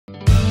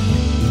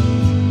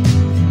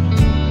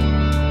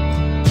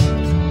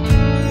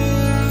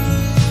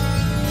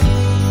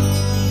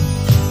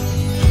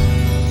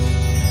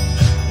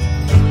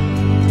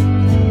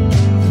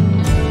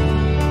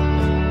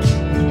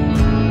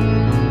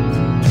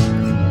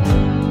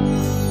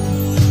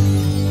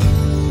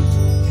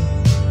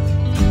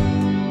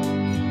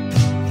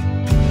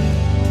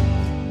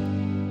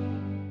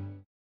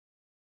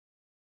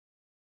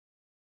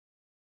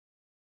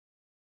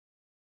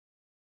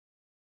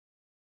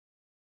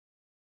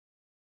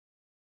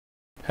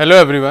Hello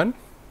everyone,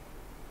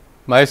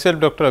 myself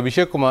Dr.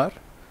 Abhishek Kumar.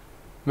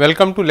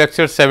 Welcome to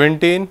lecture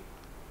 17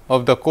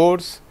 of the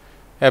course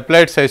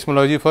Applied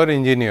Seismology for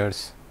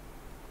Engineers.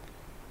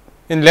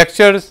 In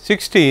lecture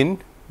 16,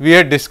 we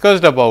had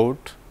discussed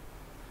about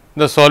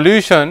the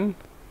solution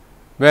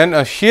when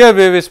a shear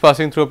wave is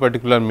passing through a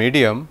particular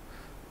medium.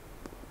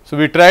 So,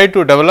 we tried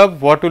to develop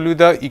what will be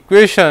the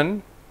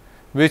equation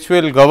which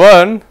will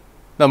govern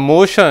the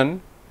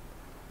motion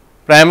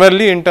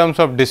primarily in terms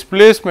of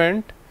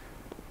displacement,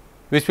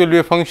 which will be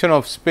a function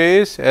of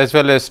space as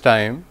well as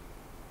time.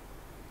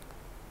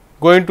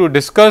 Going to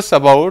discuss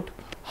about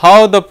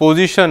how the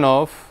position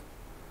of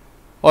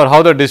or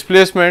how the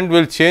displacement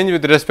will change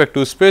with respect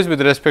to space with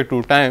respect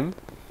to time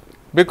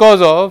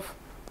because of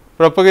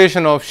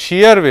propagation of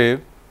shear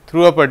wave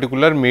through a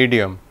particular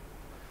medium.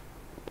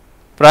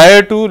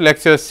 Prior to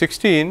lecture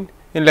 16,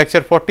 in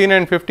lecture 14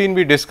 and 15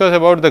 we discussed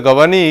about the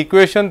governing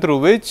equation through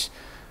which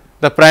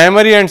the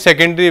primary and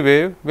secondary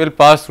wave will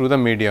pass through the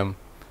medium.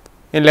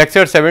 In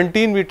lecture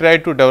 17, we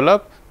tried to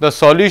develop the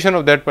solution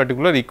of that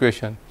particular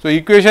equation. So,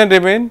 equation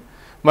remain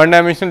one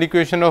dimensional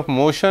equation of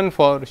motion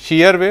for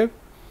shear wave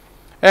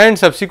and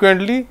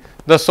subsequently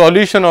the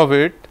solution of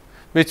it,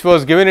 which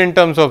was given in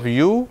terms of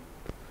u,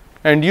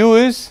 and u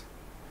is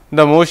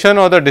the motion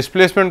or the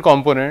displacement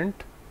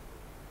component.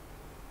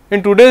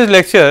 In today's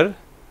lecture,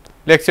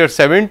 lecture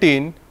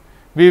 17,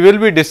 we will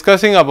be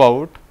discussing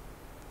about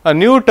a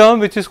new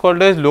term which is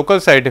called as local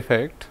side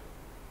effect,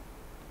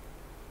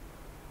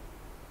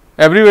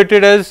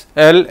 abbreviated as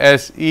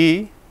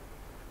LSE,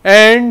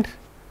 and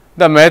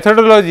the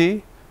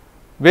methodology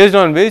based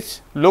on which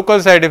local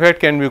side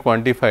effect can be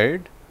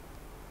quantified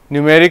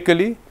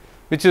numerically,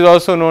 which is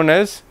also known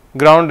as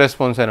ground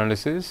response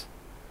analysis.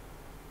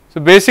 So,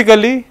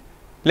 basically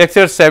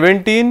lecture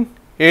 17,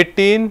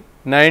 18,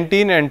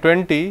 19 and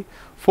 20,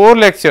 4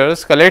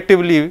 lectures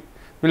collectively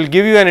will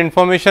give you an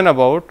information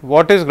about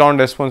what is ground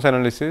response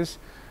analysis,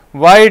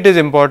 why it is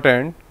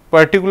important,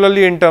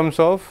 particularly in terms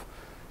of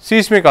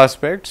seismic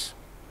aspects,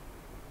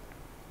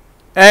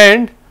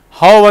 and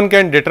how one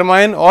can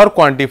determine or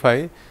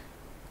quantify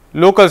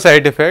local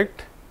side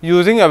effect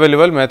using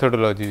available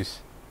methodologies.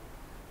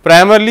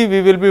 Primarily,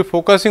 we will be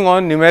focusing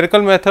on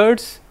numerical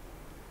methods,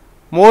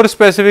 more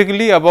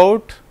specifically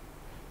about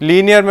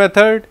linear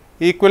method,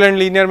 equivalent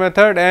linear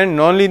method and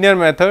non-linear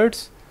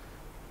methods,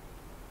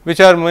 which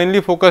are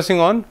mainly focusing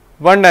on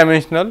one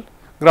dimensional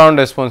ground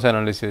response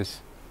analysis.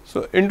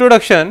 So,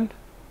 introduction,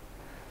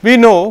 we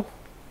know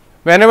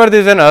whenever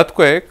there is an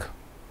earthquake,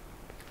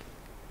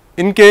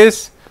 in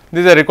case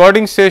there is a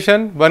recording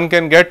station, one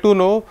can get to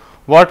know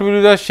what will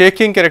be the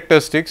shaking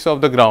characteristics of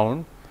the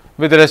ground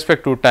with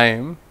respect to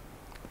time.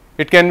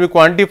 It can be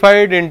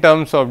quantified in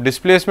terms of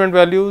displacement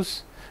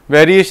values,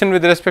 variation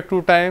with respect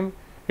to time.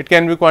 It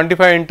can be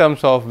quantified in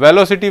terms of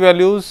velocity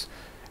values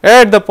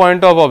at the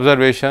point of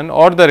observation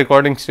or the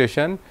recording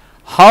station,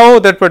 how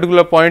that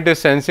particular point is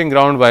sensing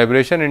ground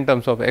vibration in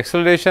terms of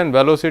acceleration,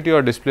 velocity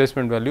or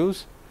displacement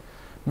values,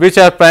 which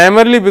are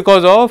primarily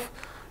because of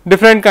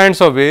different kinds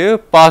of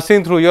wave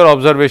passing through your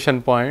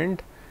observation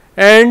point,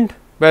 and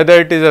whether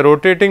it is a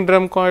rotating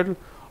drum coil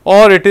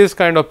or it is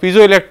kind of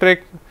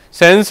piezoelectric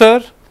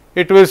sensor,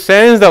 it will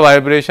sense the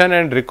vibration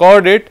and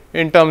record it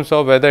in terms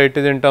of whether it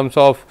is in terms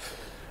of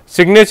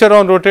signature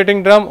on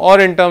rotating drum or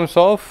in terms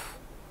of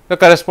the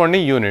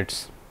corresponding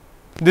units.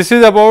 This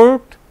is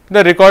about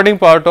the recording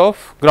part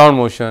of ground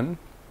motion,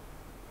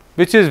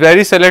 which is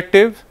very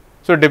selective.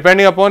 So,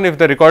 depending upon if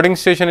the recording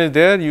station is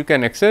there, you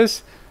can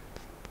access,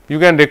 you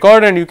can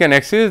record and you can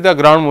access the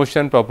ground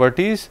motion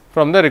properties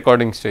from the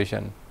recording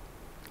station.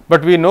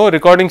 But we know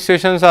recording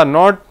stations are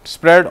not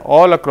spread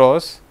all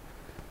across,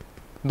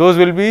 those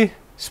will be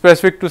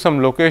specific to some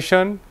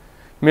location,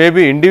 may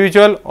be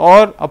individual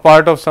or a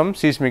part of some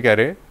seismic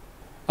array.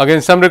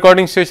 Again, some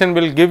recording station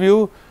will give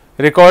you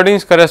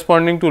recordings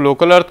corresponding to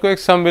local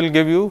earthquakes, some will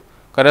give you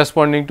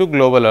corresponding to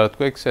global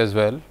earthquakes as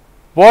well.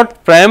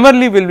 What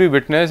primarily will be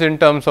witnessed in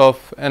terms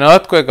of an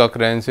earthquake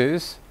occurrence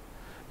is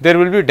there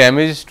will be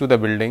damage to the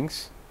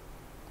buildings.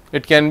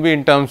 It can be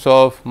in terms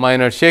of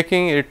minor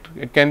shaking,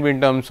 it can be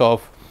in terms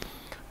of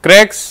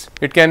cracks,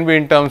 it can be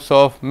in terms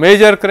of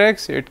major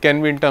cracks, it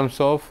can be in terms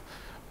of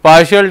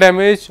partial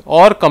damage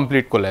or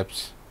complete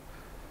collapse.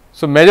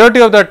 So,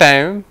 majority of the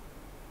time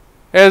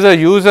as a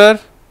user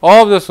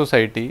of the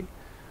society,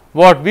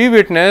 what we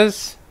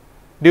witness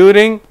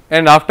during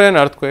and after an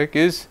earthquake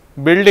is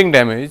building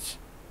damage,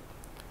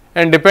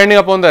 and depending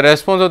upon the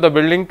response of the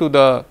building to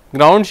the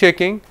ground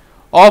shaking,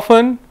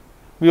 often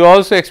we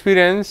also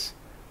experience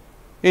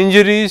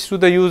injuries to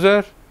the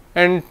user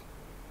and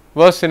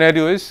worst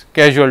scenario is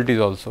casualties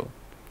also.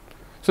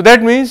 So,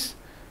 that means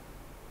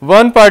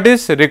one part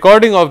is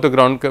recording of the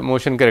ground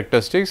motion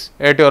characteristics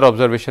at your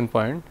observation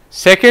point.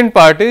 Second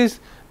part is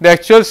the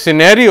actual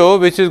scenario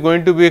which is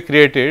going to be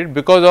created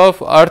because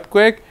of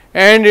earthquake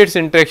and its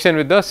interaction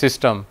with the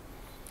system.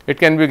 It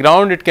can be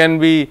ground, it can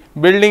be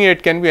building,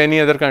 it can be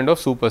any other kind of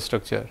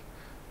superstructure.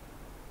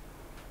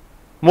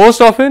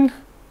 Most often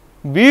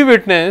we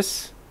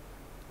witness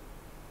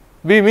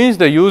we means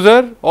the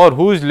user or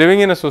who is living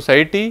in a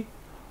society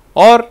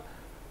or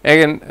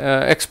an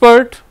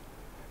expert,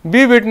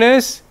 be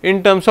witness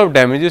in terms of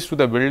damages to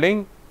the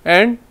building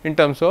and in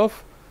terms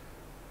of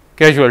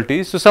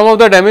casualties. So, some of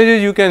the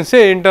damages you can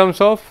say in terms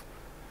of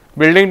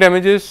building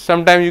damages,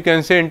 sometimes you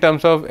can say in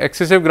terms of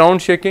excessive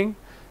ground shaking,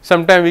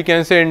 sometimes we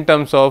can say in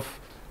terms of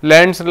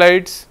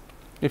landslides.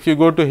 If you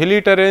go to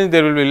hilly terrain,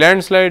 there will be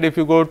landslide. If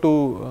you go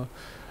to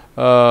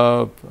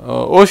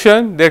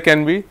ocean, there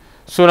can be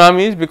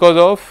tsunamis because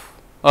of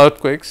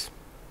earthquakes.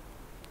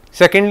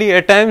 Secondly,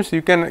 at times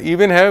you can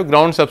even have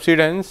ground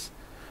subsidence,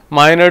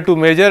 minor to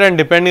major, and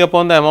depending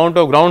upon the amount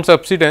of ground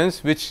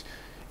subsidence which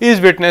is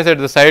witnessed at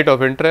the site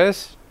of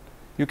interest,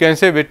 you can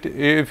say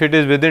if it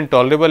is within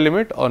tolerable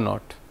limit or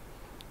not.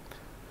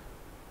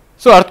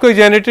 So, earthquake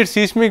generated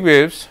seismic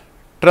waves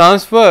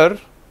transfer.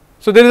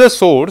 So, there is a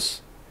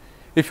source.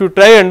 If you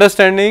try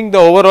understanding the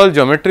overall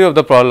geometry of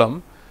the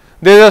problem,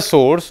 there is a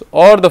source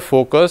or the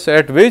focus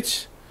at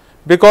which,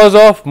 because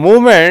of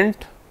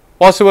movement,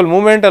 possible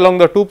movement along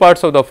the two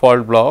parts of the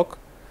fault block,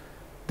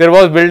 there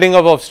was building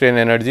up of strain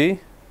energy.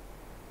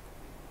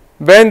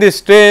 When the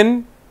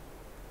strain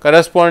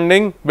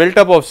corresponding built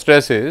up of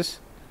stresses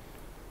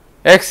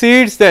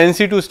exceeds the in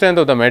situ strength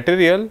of the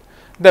material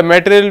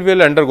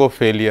will undergo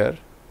failure.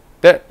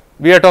 That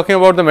we are talking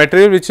about the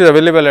material which is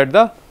available at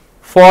the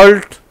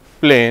fault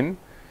plane,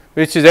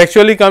 which is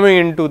actually coming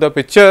into the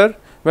picture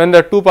when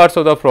the two parts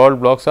of the fault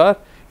blocks are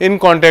in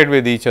contact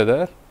with each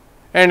other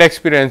and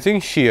experiencing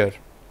shear.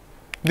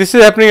 This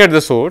is happening at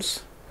the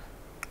source.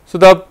 So,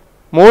 the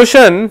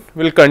motion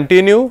will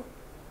continue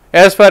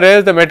as far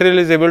as the material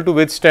is able to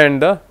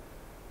withstand the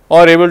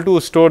or able to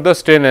store the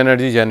strain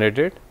energy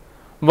generated.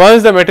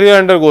 Once the material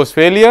undergoes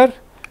failure,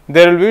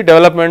 there will be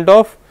development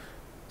of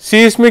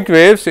seismic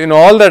waves in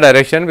all the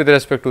direction with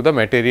respect to the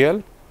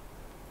material.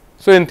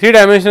 So, in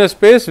 3-dimensional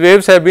space,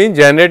 waves have been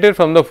generated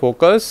from the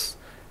focus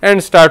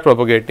and start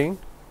propagating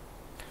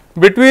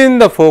between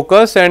the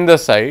focus and the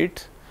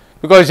site,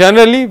 because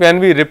generally when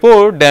we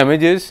report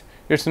damages,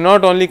 it is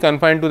not only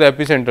confined to the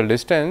epicentral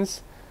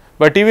distance,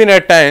 but even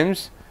at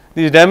times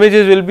these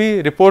damages will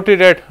be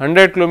reported at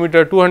 100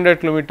 km,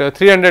 200 km,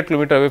 300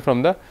 km away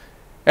from the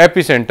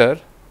epicenter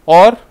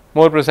or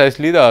more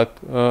precisely the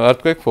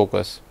earthquake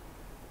focus.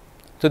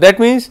 So, that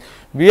means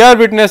we are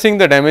witnessing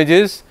the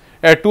damages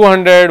at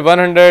 200,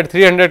 100,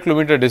 300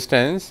 km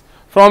distance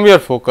from your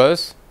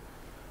focus.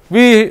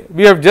 We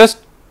have just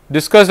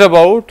discussed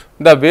about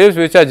the waves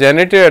which are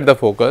generated at the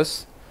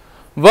focus.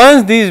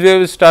 Once these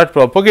waves start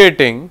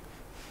propagating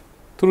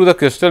through the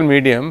crystal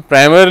medium,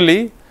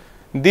 primarily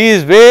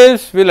these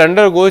waves will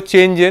undergo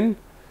change in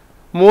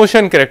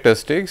motion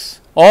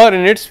characteristics or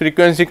in its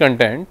frequency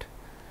content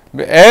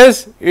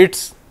as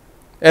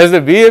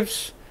the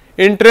waves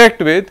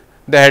interact with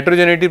the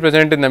heterogeneity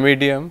present in the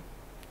medium.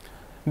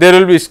 There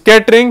will be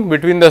scattering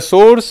between the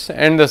source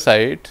and the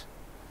site,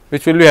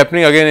 which will be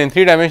happening again in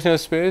 3-dimensional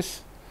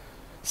space.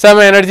 Some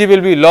energy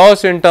will be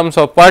lost in terms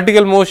of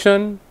particle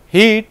motion,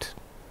 heat,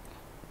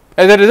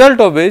 as a result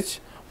of which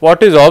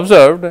what is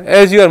observed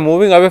as you are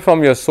moving away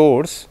from your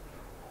source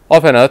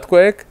of an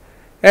earthquake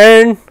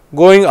and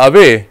going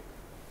away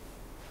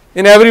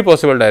in every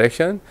possible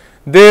direction,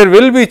 there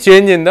will be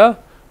change in the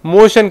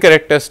motion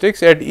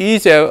characteristics at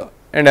each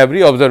and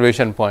every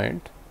observation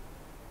point,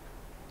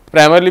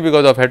 primarily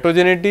because of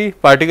heterogeneity,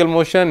 particle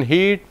motion,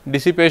 heat,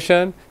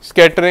 dissipation,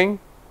 scattering.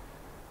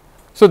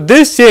 So,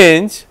 this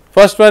change,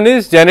 first one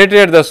is generated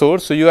at the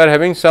source. So, you are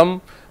having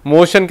some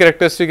motion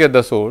characteristic at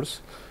the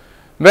source.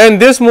 When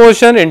this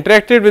motion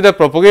interacted with the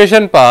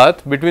propagation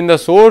path between the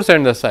source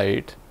and the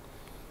site,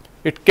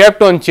 it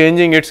kept on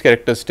changing its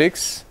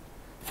characteristics.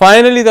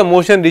 Finally, the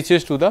motion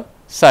reaches to the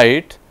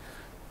site.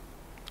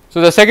 So,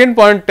 the second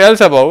point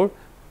tells about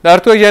the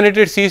earthquake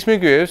generated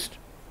seismic waves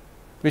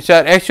which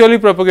are actually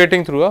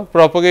propagating through a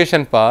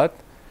propagation path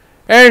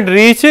and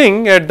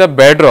reaching at the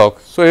bedrock.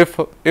 So,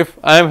 if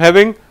I am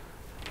having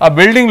a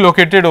building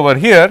located over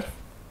here,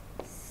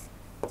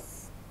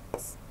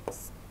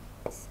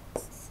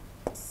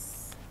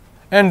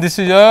 and this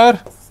is your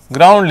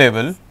ground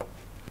level.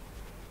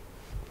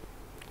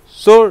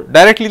 So,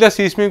 directly the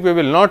seismic wave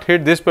will not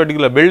hit this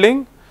particular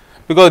building,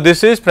 because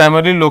this is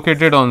primarily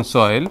located on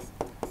soil,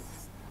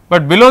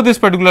 but below this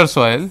particular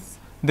soil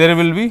there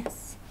will be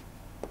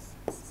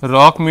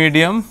rock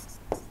medium.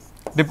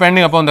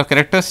 Depending upon the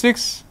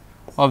characteristics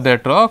of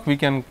that rock, we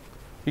can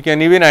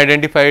even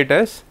identify it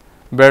as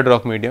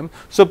bedrock medium.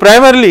 So,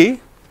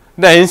 primarily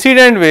the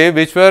incident wave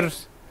which were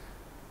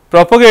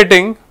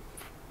propagating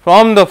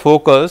from the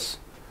focus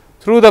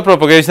through the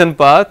propagation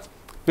path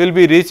will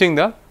be reaching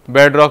the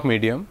bedrock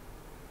medium.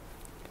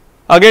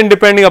 Again,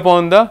 depending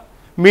upon the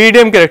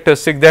medium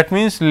characteristic, that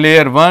means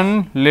layer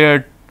 1,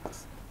 layer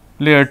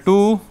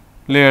 2,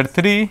 layer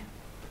 3.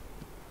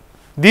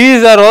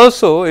 These are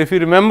also, if you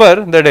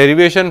remember the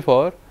derivation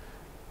for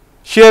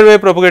shear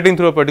wave propagating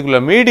through a particular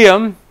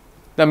medium,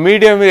 the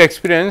medium will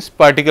experience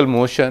particle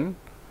motion.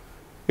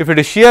 If it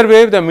is shear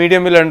wave, the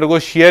medium will undergo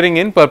shearing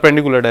in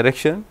perpendicular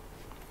direction.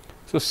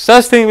 So,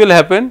 such thing will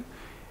happen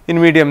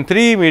in medium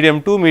 3,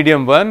 medium 2,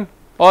 medium 1,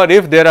 or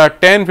if there are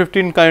 10,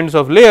 15 kinds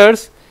of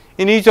layers,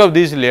 in each of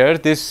these layers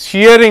this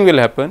shearing will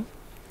happen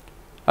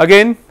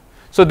again.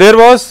 So, there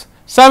was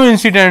some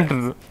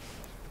incident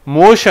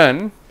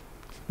motion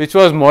which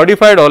was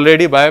modified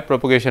already by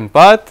propagation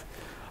path.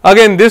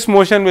 Again this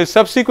motion will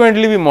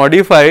subsequently be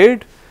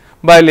modified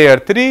by layer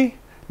 3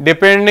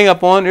 depending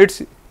upon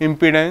its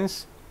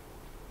impedance,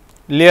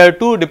 layer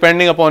 2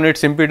 depending upon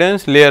its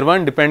impedance, layer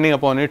 1 depending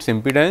upon its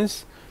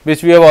impedance,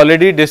 which we have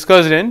already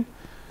discussed in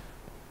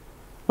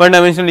one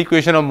dimensional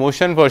equation of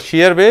motion for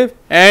shear wave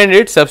and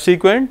its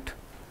subsequent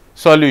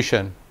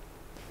solution.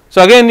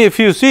 So, again if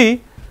you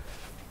see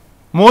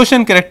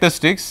motion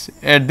characteristics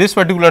at this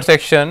particular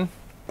section,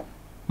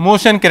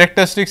 motion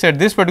characteristics at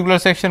this particular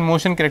section,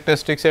 motion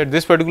characteristics at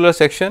this particular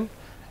section,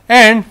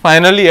 and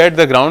finally at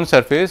the ground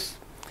surface,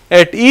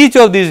 at each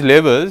of these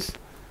levels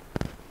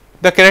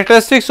the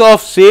characteristics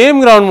of same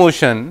ground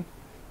motion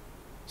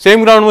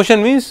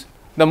means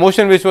the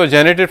motion which was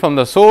generated from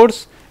the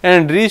source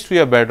and reached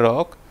to a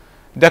bedrock,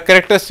 the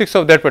characteristics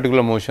of that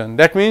particular motion,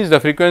 that means the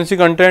frequency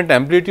content,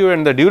 amplitude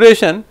and the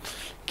duration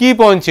keep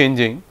on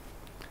changing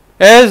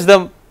as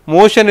the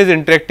motion is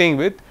interacting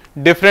with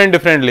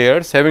different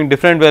layers having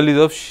different values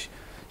of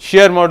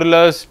shear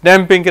modulus,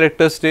 damping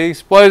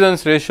characteristics,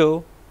 Poisson's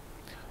ratio,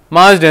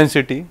 mass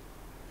density.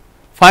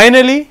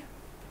 Finally,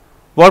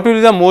 what will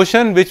be the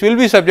motion which will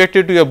be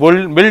subjected to your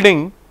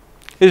building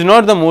is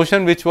not the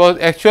motion which was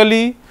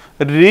actually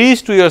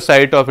reached to your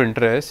site of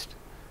interest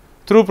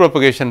through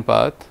propagation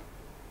path,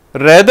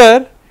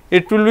 rather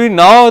it will be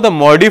now the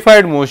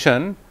modified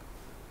motion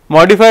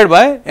modified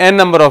by n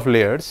number of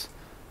layers.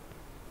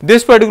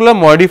 This particular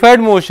modified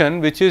motion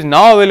which is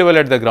now available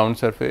at the ground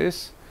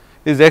surface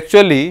is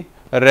actually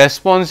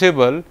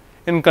responsible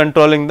in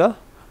controlling the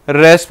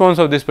response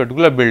of this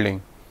particular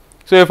building.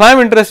 So, if I am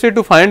interested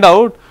to find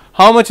out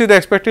how much is the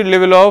expected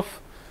level of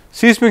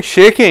seismic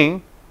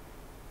shaking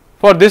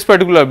for this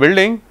particular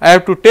building, I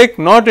have to take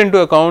not into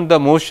account the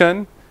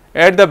motion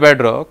at the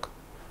bedrock,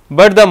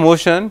 but the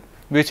motion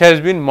which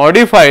has been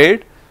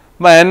modified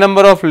by n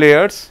number of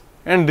layers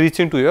and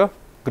reaching to your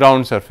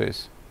ground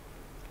surface.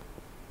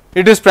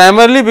 It is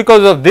primarily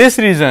because of this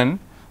reason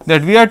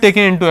that we are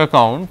taking into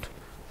account,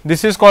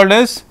 this is called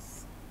as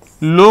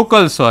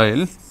local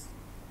soil,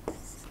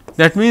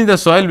 that means the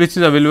soil which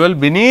is available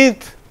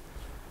beneath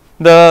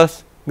the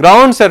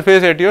ground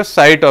surface at your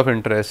site of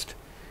interest.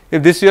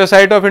 If this is your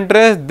site of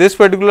interest, this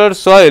particular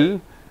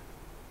soil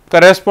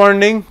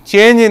corresponding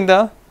change in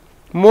the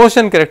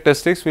motion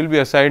characteristics will be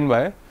assigned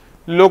by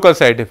local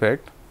site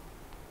effect.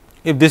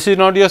 If this is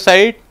not your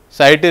site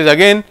is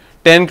again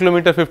 10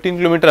 km, 15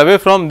 km away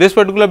from this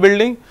particular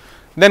building,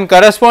 then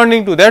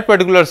corresponding to that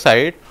particular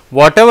site,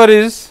 whatever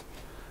is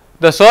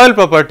the soil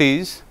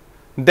properties,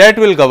 that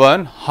will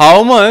govern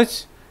how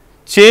much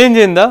change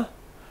in the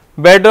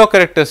bedrock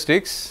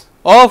characteristics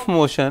of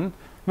motion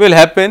will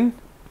happen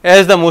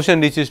as the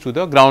motion reaches to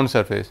the ground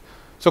surface.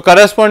 So,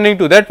 corresponding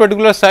to that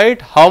particular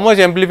site, how much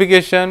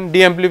amplification,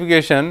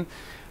 de-amplification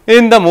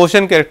in the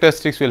motion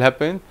characteristics will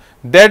happen,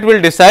 that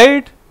will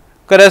decide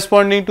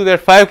corresponding to that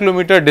 5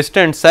 km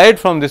distant site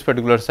from this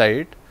particular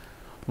site,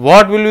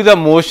 what will be the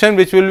motion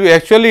which will be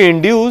actually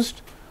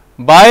induced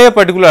by a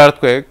particular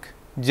earthquake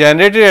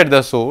generated at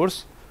the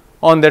source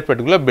on that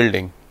particular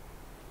building.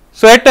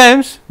 So, at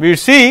times we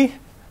see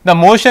the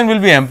motion will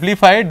be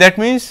amplified, that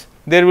means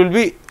there will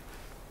be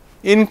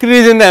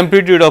increase in the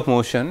amplitude of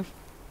motion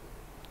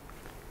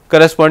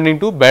corresponding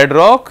to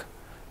bedrock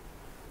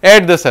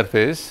at the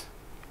surface,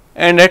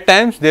 and at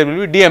times there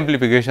will be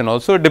de-amplification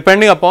also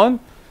depending upon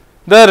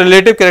the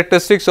relative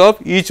characteristics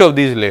of each of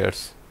these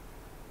layers.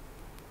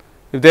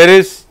 If there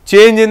is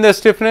change in the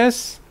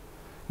stiffness,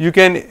 you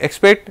can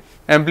expect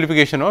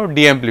amplification or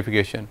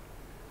de-amplification.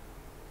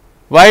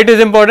 Why it is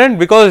important?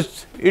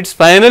 Because it is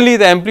finally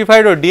the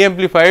amplified or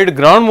de-amplified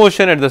ground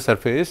motion at the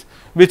surface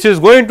which is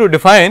going to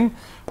define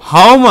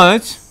how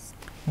much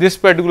this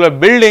particular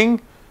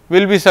building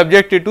will be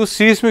subjected to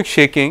seismic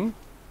shaking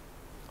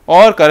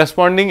or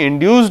corresponding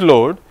induced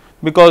load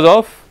because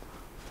of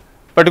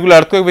particular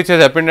earthquake which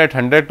has happened at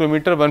 100 km,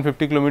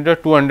 150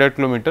 km, 200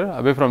 km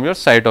away from your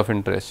site of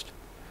interest.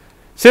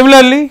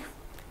 Similarly,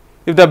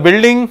 if the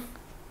building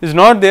is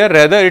not there,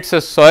 rather it is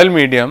a soil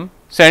medium,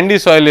 sandy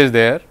soil is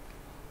there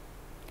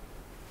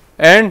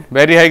and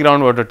very high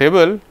groundwater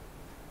table,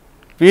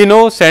 we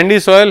know sandy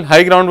soil,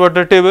 high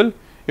groundwater table,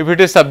 if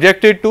it is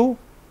subjected to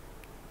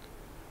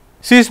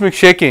seismic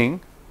shaking,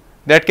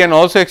 that can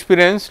also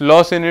experience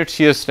loss in its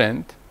shear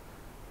strength,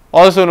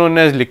 also known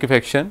as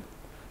liquefaction.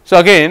 So,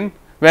 again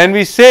when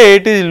we say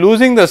it is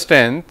losing the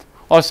strength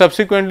or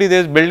subsequently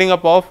there is building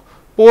up of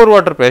pore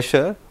water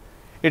pressure,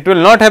 it will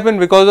not happen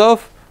because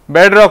of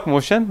bedrock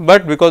motion,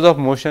 but because of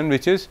motion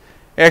which is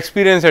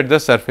experienced at the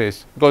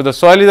surface, because the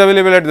soil is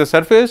available at the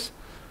surface.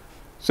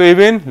 So,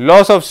 even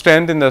loss of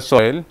strength in the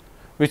soil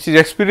which is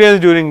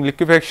experienced during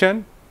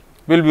liquefaction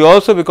will be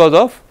also because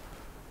of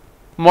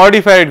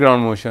modified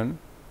ground motion.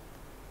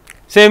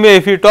 Same way,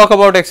 if you talk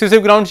about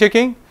excessive ground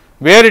shaking,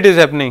 where it is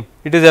happening?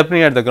 It is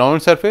happening at the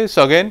ground surface.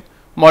 So, again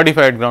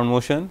modified ground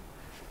motion.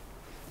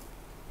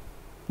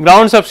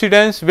 Ground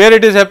subsidence, where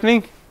it is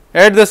happening?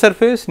 At the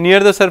surface, near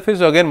the surface,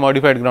 so again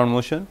modified ground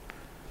motion.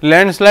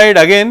 Landslide,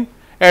 again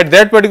at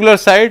that particular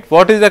site,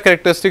 what is the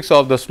characteristics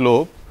of the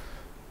slope?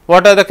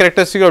 What are the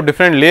characteristics of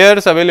different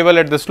layers available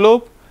at the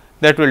slope?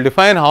 That will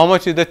define how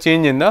much is the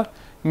change in the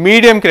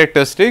medium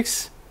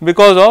characteristics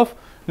because of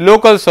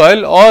local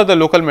soil or the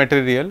local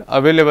material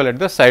available at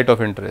the site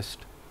of interest.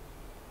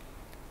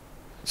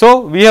 So,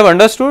 we have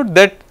understood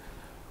that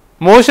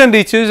motion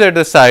reaches at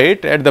the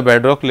site at the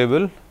bedrock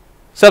level,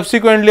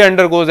 subsequently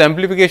undergoes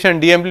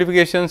amplification,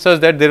 de-amplification such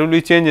that there will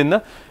be change in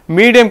the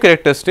medium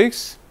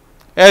characteristics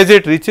as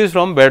it reaches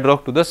from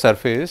bedrock to the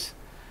surface,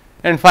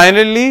 and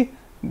finally,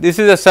 this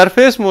is a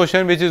surface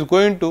motion which is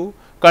going to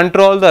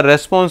control the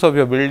response of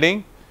your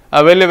building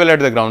available at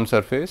the ground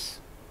surface.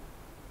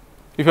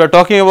 If you are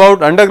talking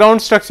about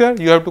underground structure,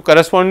 you have to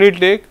correspondingly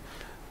take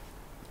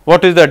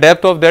what is the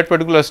depth of that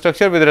particular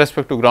structure with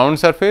respect to ground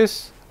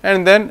surface,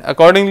 and then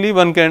accordingly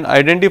one can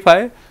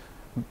identify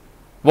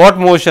what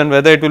motion,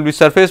 whether it will be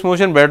surface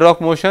motion,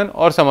 bedrock motion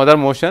or some other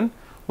motion,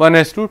 one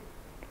has to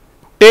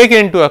take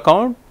into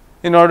account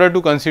in order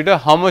to consider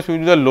how much will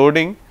be the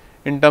loading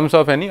in terms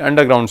of any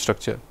underground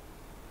structure.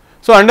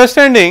 So,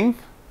 understanding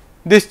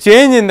this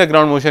change in the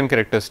ground motion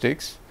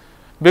characteristics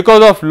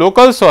because of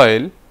local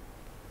soil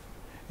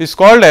is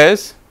called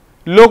as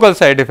local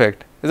site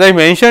effect. As I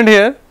mentioned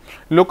here,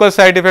 local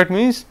site effect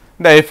means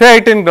the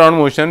effect in ground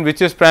motion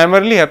which is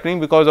primarily happening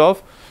because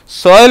of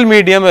soil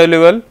medium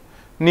available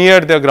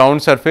near the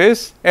ground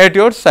surface at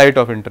your site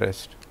of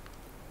interest.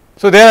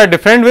 So, there are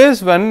different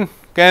ways one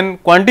can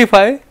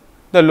quantify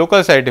the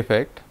local site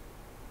effect.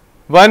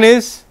 One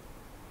is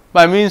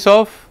by means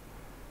of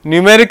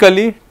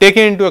numerically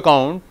taking into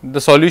account the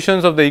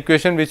solutions of the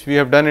equation which we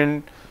have done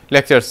in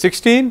lecture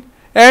 16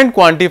 and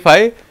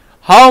quantify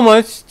how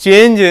much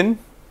change in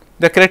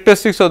the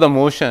characteristics of the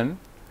motion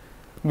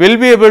will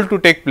be able to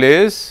take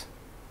place,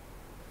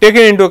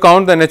 taking into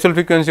account the natural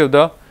frequency of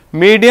the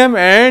medium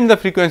and the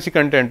frequency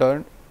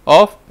content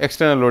of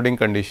external loading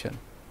condition.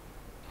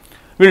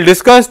 We will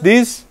discuss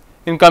these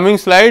in coming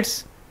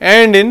slides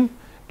and in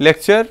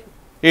lecture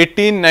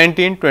 18,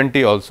 19,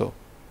 20 also.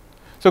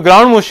 So,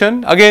 ground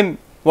motion, again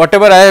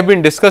whatever I have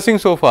been discussing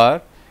so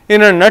far,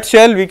 in a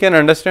nutshell we can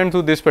understand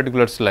through this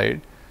particular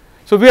slide.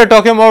 So, we are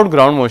talking about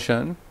ground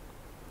motion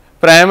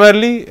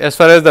primarily as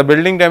far as the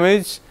building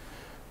damage,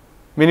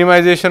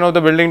 minimization of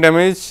the building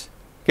damage,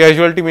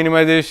 casualty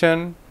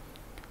minimization,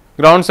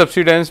 ground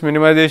subsidence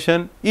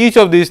minimization, each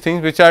of these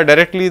things which are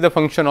directly the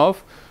function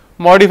of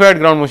modified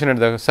ground motion at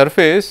the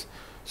surface.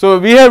 So,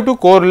 we have to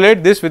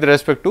correlate this with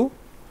respect to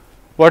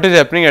what is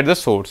happening at the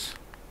source.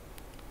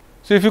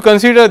 So, if you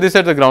consider this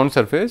at the ground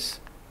surface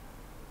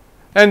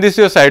and this is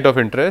your site of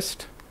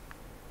interest.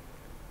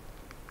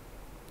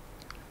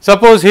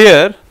 Suppose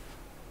here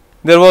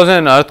there was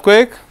an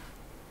earthquake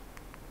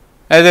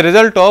as a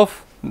result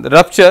of the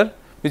rupture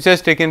which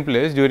has taken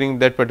place during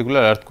that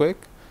particular earthquake.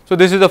 So,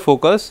 this is the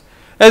focus.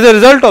 As a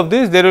result of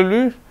this, there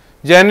will be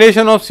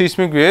generation of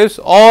seismic waves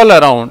all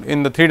around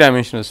in the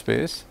 3-dimensional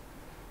space,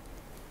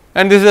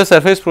 and this is a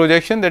surface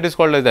projection that is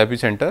called as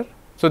epicenter.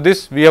 So,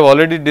 this we have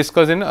already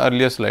discussed in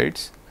earlier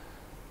slides.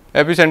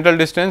 Epicentral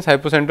distance,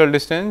 hypocentral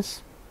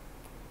distance.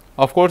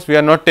 Of course, we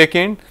are not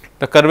taking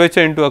the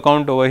curvature into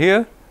account over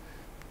here.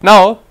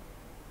 Now,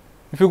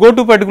 if you go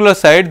to particular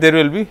site, there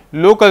will be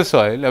local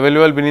soil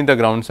available beneath the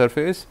ground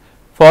surface,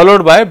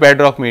 followed by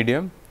bedrock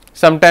medium.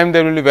 Sometimes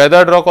there will be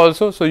weathered rock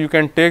also, so you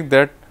can take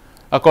that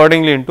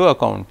accordingly into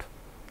account.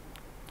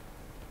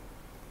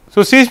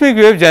 So, seismic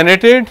wave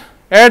generated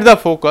at the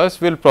focus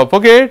will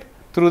propagate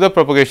through the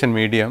propagation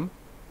medium,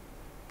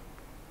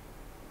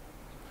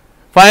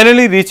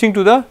 finally reaching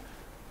to the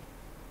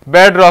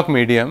bedrock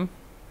medium,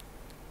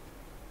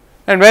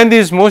 and when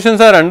these motions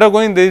are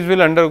undergoing, these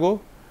will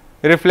undergo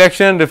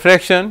reflection,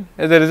 refraction,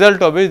 as a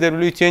result of which there will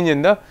be change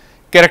in the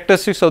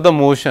characteristics of the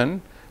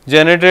motion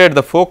generated at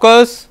the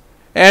focus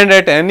and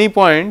at any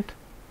point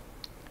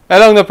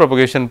along the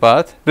propagation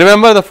path.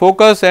 Remember, the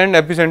focus and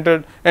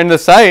epicenter and the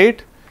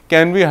site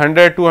can be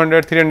 100,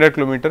 200, 300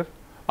 kilometer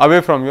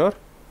away from your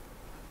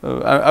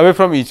away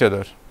from each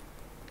other.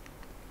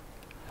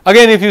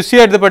 Again, if you see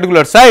at the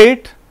particular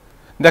site,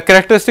 the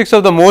characteristics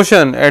of the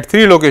motion at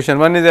 3 locations,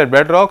 one is at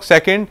bedrock,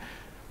 second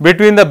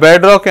between the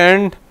bedrock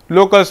and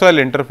local soil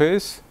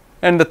interface,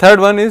 and the third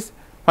one is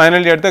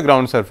finally at the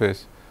ground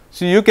surface.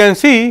 So, you can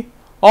see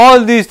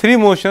all these 3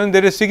 motions,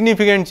 there is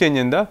significant change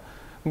in the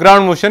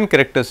ground motion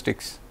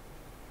characteristics.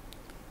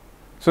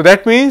 So,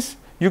 that means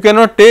you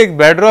cannot take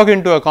bedrock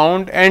into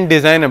account and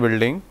design a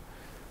building,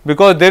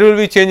 because there will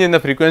be change in the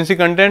frequency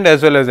content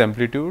as well as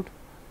amplitude.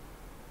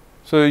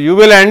 So, you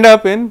will end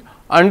up in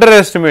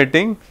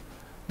underestimating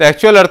the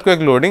actual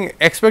earthquake loading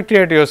expected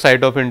at your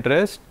site of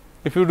interest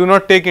if you do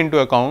not take into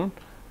account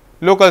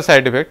local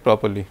site effect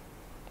properly.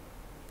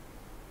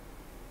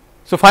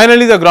 So,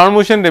 finally, the ground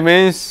motion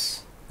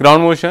remains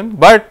ground motion,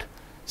 but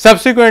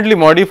subsequently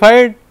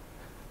modified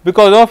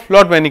because of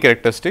lot many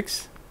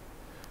characteristics.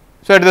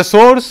 So, at the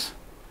source,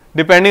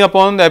 depending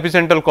upon the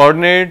epicentral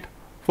coordinate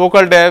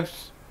focal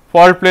depths,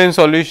 fault plane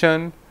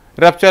solution,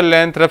 rupture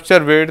length,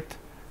 rupture width,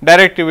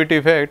 directivity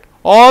effect,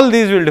 all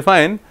these will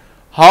define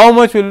how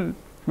much will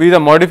be the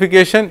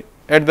modification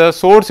at the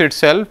source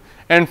itself,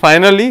 and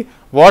finally,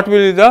 what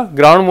will be the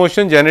ground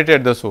motion generated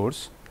at the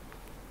source.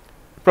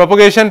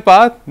 Propagation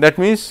path, that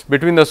means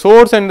between the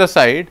source and the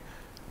side,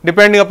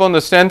 depending upon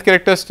the strength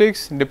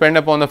characteristics,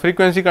 depending upon the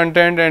frequency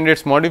content and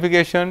its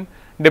modification,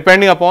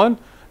 depending upon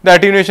the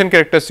attenuation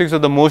characteristics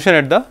of the motion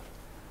at the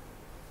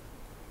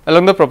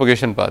along the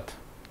propagation path.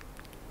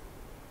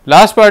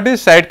 Last part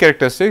is site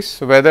characteristics,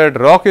 whether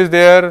rock is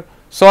there,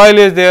 soil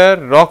is there,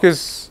 rock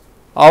is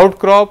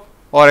outcrop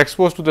or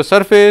exposed to the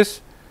surface,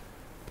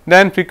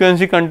 then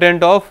frequency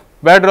content of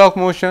bedrock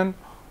motion,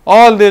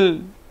 all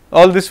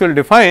this will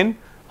define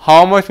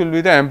how much will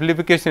be the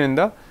amplification in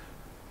the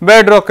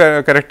bedrock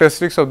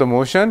characteristics of the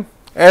motion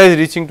as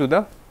reaching to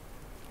the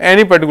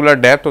any particular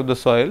depth of the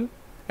soil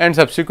and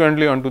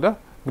subsequently onto the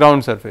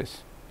ground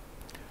surface.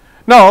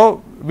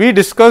 Now, we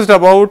discussed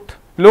about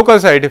local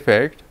side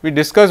effect, we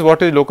discussed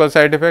what is local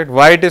side effect,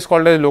 why it is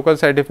called as local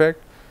side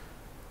effect,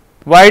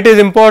 why it is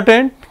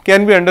important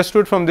can be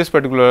understood from this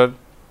particular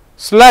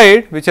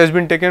slide which has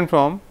been taken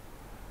from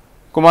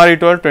Kumar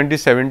et al.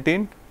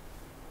 2017,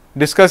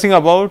 discussing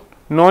about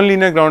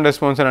non-linear ground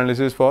response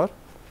analysis for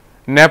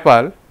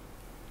Nepal.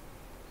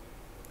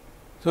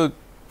 So,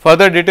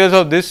 further details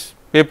of this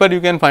paper you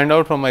can find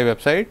out from my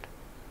website.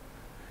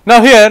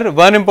 Now, here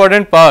one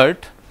important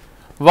part,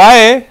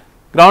 why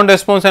ground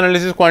response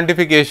analysis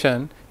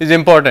quantification is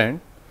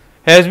important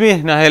has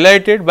been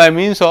highlighted by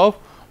means of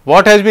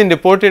what has been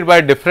reported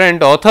by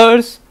different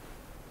authors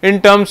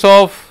in terms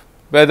of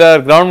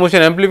whether ground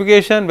motion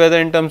amplification, whether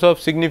in terms of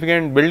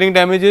significant building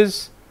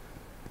damages,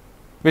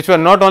 which were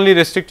not only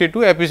restricted to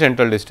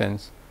epicentral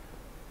distance.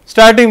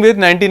 Starting with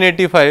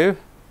 1985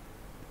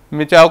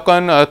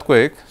 Michoacan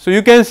earthquake. So,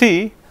 you can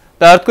see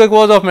the earthquake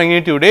was of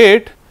magnitude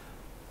 8,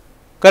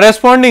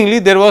 correspondingly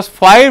there was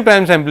 5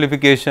 times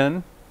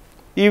amplification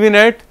even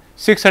at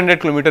 600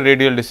 kilometer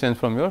radial distance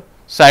from your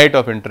site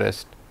of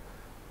interest.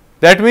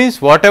 That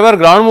means, whatever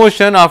ground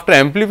motion after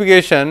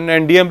amplification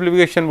and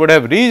de-amplification would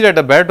have reached at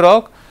the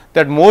bedrock,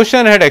 that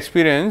motion had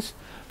experienced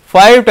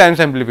 5 times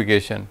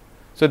amplification.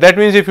 So, that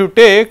means, if you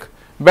take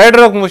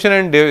bedrock motion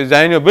and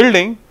design your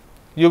building,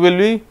 you will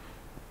be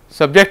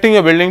subjecting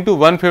your building to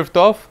 1/5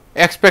 of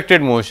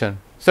expected motion.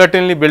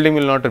 Certainly, building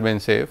will not remain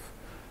safe.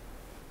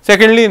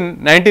 Secondly,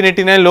 in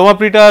 1989 Loma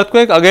Prieta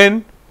earthquake,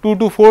 again 2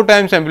 to 4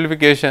 times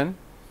amplification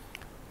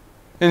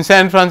in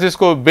San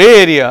Francisco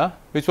Bay Area,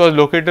 which was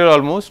located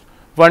almost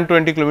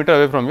 120 kilometer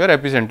away from your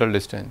epicentral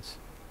distance.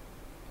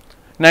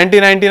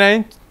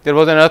 1999 there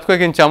was an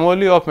earthquake in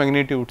Chamoli of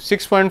magnitude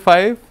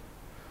 6.5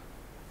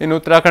 in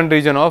Uttarakhand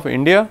region of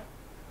India.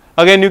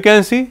 Again, you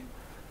can see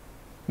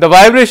the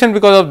vibration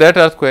because of that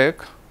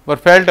earthquake were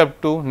felt up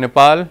to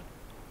Nepal,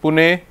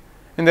 Pune,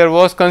 and there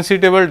was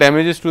considerable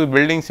damages to the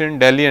buildings in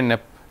Delhi and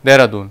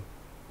Dehradun.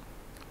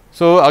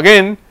 So,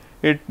 again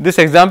this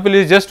example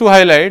is just to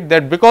highlight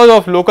that because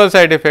of local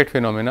side effect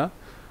phenomena,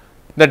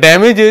 the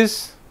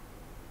damages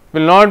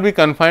will not be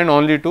confined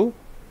only to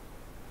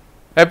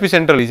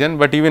epicentral region,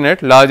 but even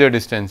at larger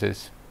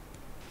distances.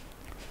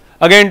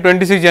 Again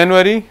 26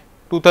 January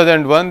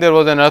 2001 there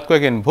was an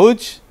earthquake in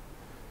Bhuj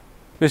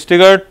which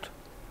triggered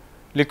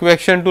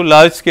liquefaction to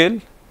large scale.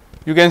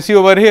 You can see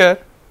over here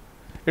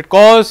it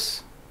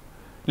caused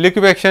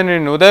liquefaction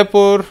in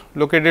Udaipur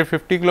located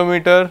 50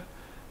 kilometer,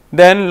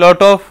 then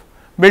lot of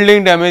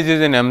building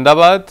damages in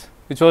Ahmedabad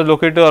which was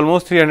located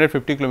almost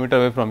 350 kilometer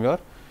away from your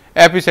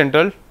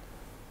epicentral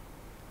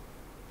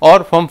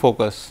or from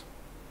focus.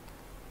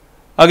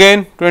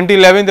 Again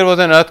 2011 there was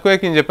an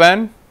earthquake in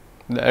Japan,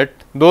 that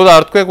though the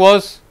earthquake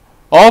was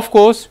off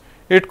course,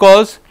 it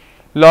caused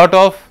lot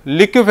of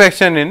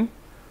liquefaction in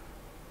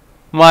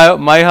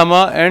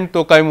Maihama and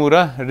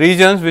Tokaimura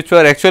regions which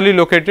were actually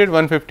located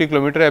 150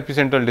 kilometer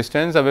epicentral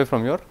distance away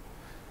from your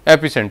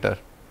epicenter.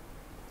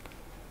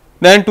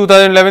 Then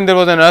 2011 there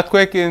was an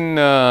earthquake in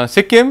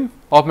Sikkim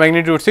of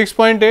magnitude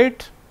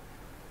 6.8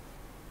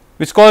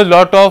 which caused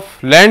lot of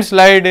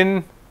landslide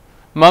in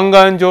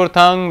Mangan,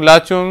 Jorthang,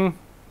 Lachung,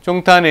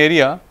 Chungthan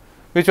area,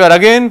 which were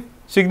again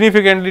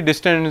significantly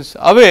distant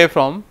away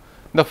from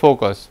the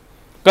focus.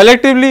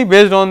 Collectively,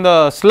 based on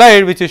the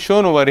slide which is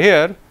shown over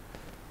here,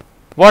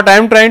 what I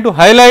am trying to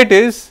highlight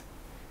is,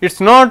 it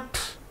is not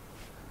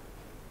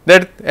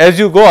that as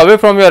you go away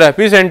from your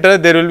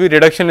epicenter, there will be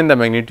reduction in the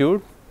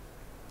magnitude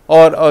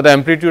or the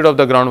amplitude of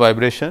the ground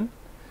vibration.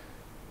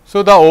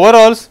 So, the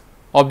overall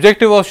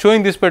objective of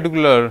showing this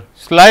particular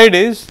slide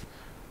is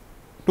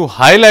to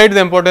highlight the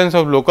importance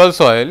of local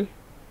soil,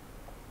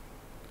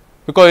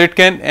 because it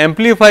can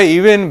amplify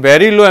even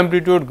very low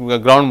amplitude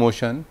ground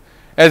motion.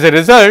 As a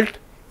result,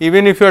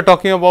 even if you are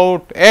talking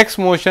about x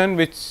motion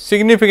which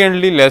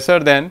significantly lesser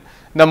than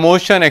the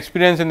motion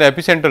experienced in the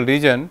epicentral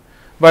region,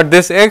 but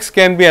this x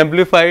can be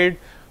amplified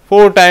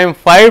 4 times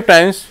 5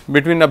 times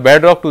between the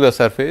bedrock to the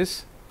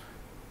surface,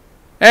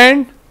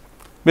 and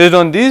based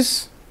on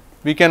this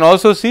we can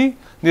also see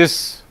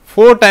this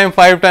 4 times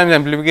 5 times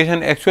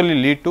amplification actually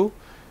lead to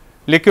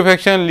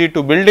liquefaction lead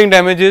to building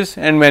damages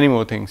and many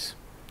more things.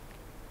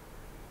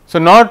 So,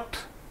 not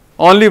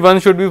only one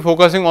should be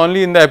focusing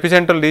only in the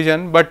epicentral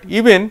region, but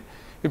even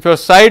if your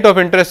site of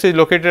interest is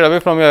located away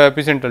from your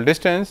epicentral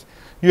distance,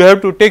 you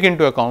have to take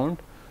into account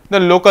the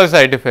local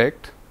site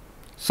effect,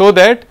 so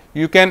that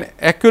you can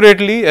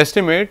accurately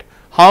estimate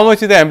how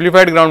much is the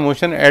amplified ground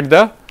motion at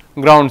the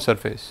ground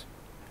surface.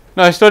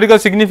 Now, historical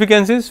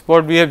significance is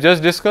what we have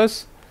just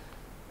discussed.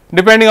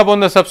 Depending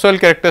upon the subsoil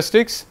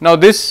characteristics, now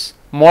this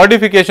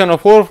modification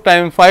of 4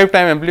 times 5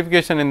 time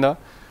amplification in the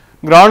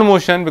ground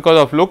motion because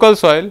of local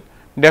soil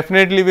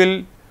definitely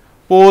will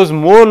pose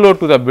more load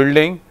to the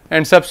building,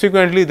 and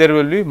subsequently there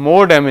will be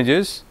more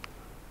damages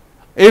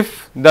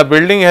if the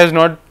building has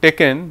not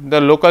taken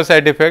the local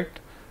site effect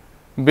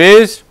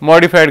based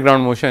modified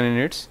ground motion in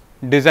its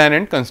design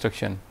and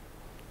construction.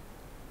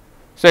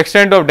 So,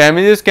 extent of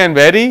damages can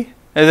vary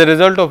as a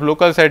result of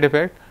local site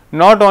effect,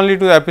 not only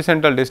to the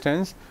epicentral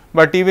distance,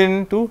 but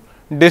even to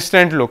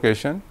distant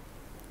location.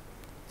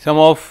 Some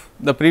of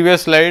the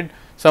previous slide,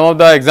 some of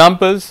the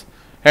examples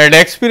had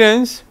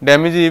experienced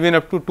damage even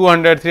up to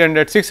 200,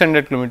 300,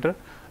 600 kilometer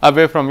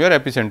away from your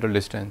epicentral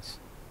distance.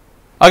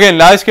 Again,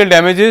 large scale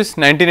damages,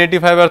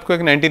 1985 earthquake,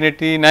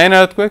 1989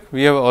 earthquake,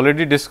 we have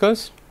already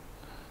discussed.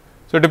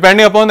 So,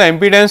 depending upon the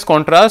impedance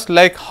contrast,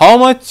 like how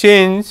much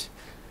change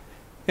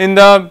in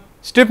the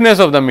stiffness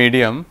of the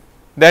medium,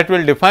 that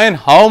will define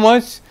how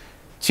much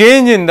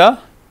change in the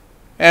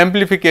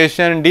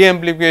amplification,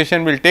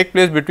 de-amplification will take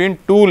place between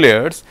two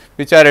layers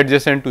which are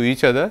adjacent to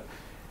each other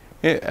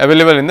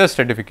available in the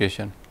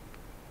stratification.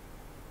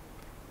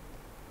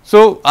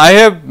 So, I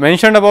have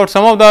mentioned about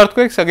some of the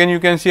earthquakes, again you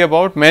can see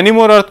about many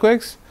more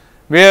earthquakes,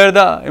 where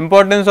the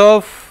importance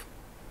of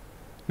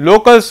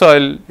local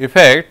soil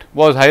effect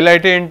was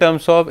highlighted in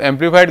terms of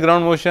amplified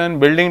ground motion,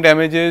 building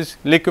damages,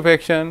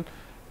 liquefaction,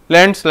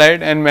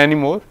 landslide and many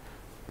more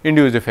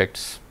induced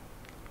effects.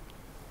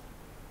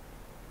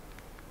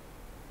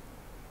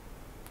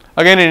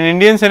 Again, in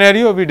Indian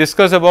scenario, we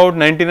discuss about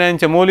 99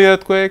 Chamoli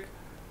earthquake,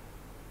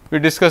 we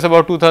discuss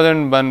about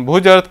 2001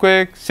 Bhuj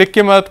earthquake,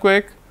 Sikkim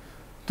earthquake.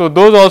 So,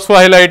 those also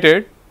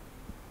highlighted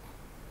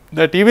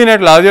that even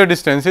at larger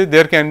distances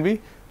there can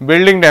be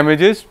building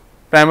damages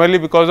primarily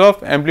because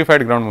of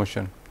amplified ground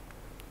motion.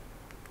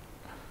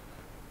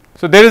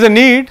 So, there is a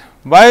need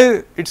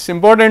why it is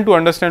important to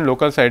understand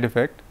local side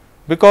effect,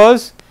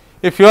 because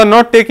if you are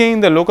not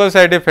taking the local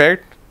side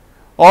effect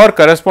or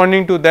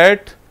corresponding to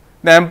that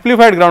the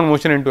amplified ground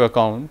motion into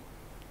account,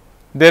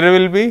 there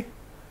will be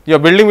your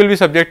building will be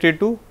subjected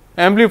to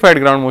amplified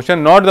ground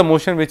motion, not the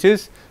motion which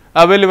is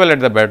available at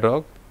the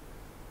bedrock.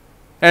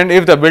 And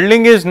if the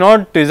building is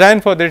not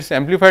designed for this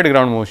amplified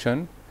ground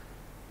motion,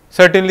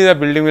 certainly the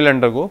building will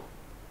undergo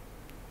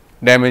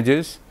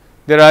damages.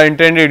 There are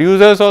intended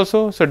users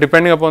also. So,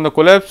 depending upon the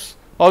collapse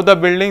of the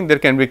building, there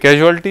can be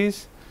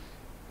casualties.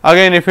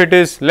 Again, if it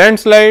is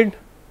landslide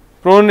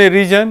prone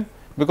region,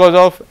 because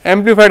of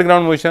amplified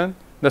ground motion,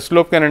 the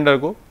slope can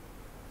undergo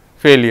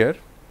failure.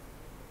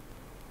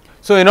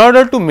 So, in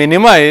order to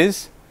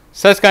minimize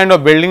such kind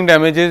of building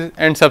damages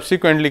and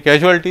subsequently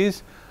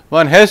casualties,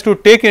 one has to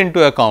take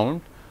into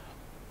account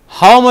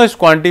how much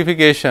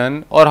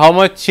quantification or how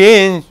much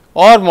change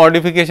or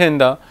modification in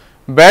the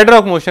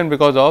bedrock motion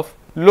because of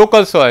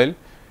local soil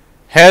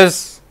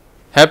has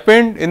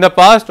happened in the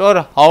past,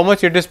 or how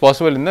much it is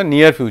possible in the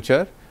near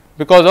future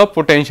because of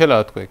potential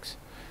earthquakes.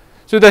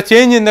 So, the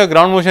change in the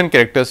ground motion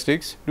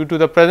characteristics due to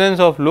the presence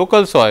of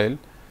local soil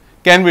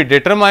can be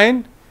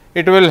determined.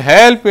 It will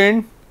help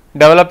in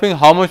developing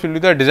how much will be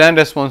the design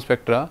response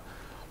spectra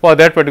for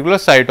that particular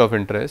site of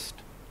interest.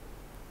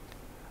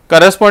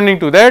 Corresponding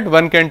to that,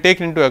 one can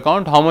take into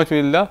account how much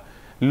will the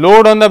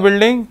load on the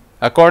building,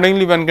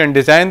 accordingly one can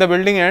design the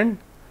building and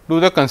do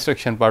the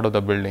construction part of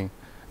the building.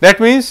 That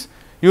means,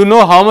 you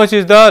know how much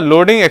is the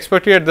loading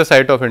expected at the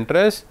site of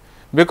interest,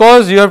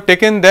 because you have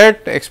taken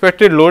that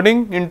expected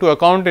loading into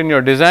account in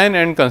your design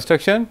and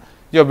construction,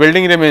 your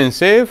building remains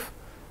safe,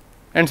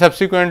 and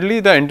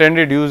subsequently the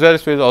intended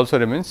users will also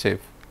remain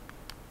safe.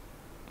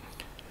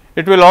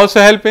 It will also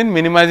help in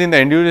minimizing the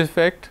induced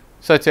effect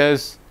such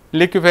as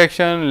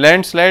liquefaction,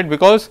 landslide,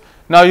 because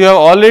now you have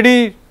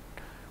already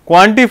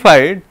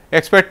quantified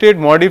expected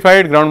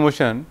modified ground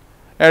motion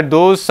at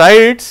those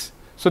sites.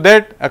 So,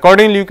 that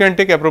accordingly you can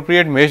take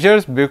appropriate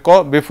measures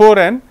before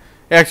an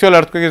actual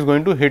earthquake is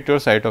going to hit your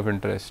site of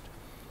interest.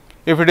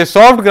 If it is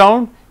soft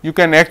ground, you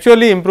can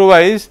actually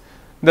improvise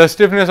the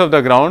stiffness of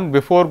the ground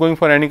before going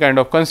for any kind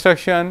of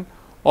construction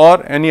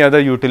or any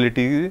other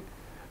utility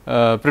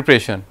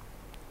preparation.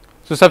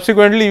 So,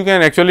 subsequently you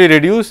can actually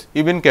reduce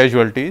even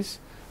casualties,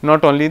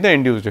 not only the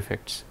induced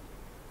effects.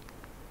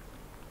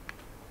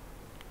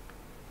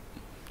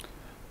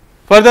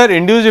 Further,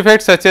 induced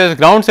effects such as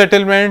ground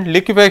settlement,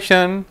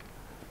 liquefaction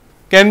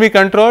can be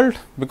controlled,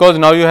 because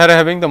now you are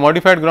having the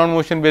modified ground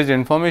motion based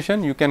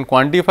information, you can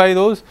quantify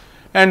those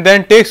and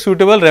then take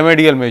suitable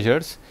remedial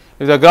measures.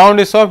 If the ground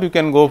is soft, you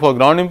can go for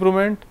ground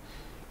improvement.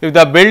 If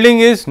the building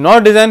is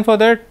not designed for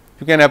that,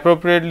 you can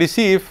appropriately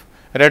see if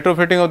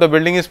retrofitting of the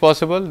building is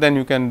possible, then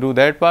you can do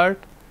that part.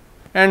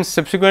 and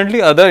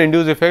subsequently other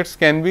induced effects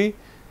can be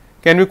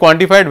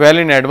quantified well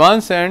in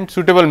advance, and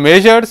suitable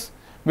measures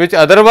which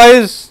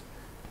otherwise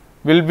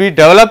will be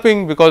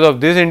developing because of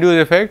these induced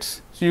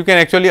effects. So, you can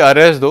actually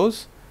arrest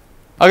those.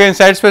 Again,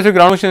 site specific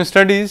ground motion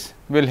studies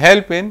will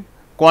help in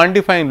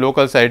quantifying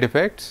local site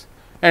effects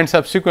and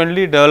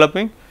subsequently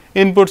developing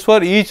inputs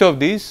for each of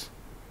these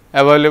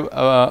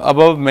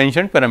above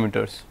mentioned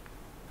parameters.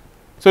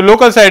 So,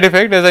 local side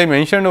effect, as I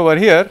mentioned over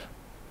here,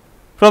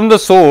 from the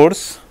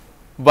source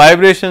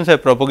vibrations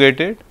have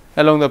propagated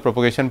along the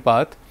propagation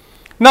path.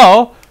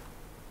 Now,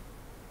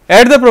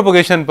 at the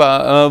propagation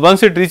path,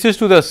 once it reaches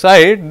to the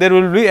site, there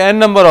will be n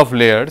number of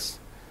layers,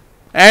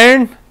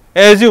 and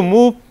as you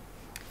move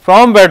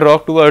from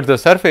bedrock towards the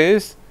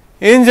surface,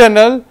 in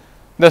general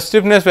the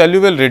stiffness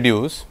value will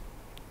reduce.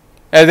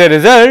 As a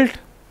result,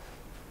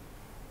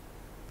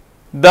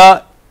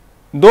 though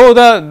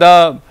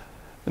the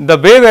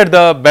wave at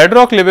the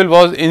bedrock level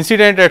was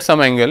incident at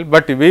some angle,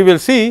 but we will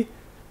see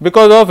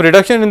because of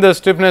reduction in the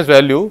stiffness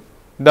value,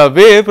 the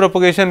wave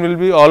propagation will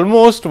be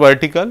almost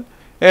vertical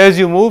as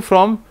you move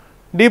from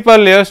deeper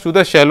layers to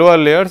the shallower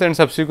layers and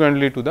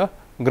subsequently to the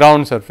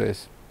ground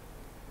surface.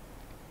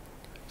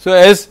 So,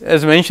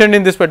 as mentioned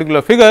in this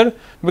particular figure,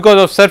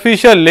 because of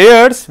superficial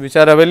layers which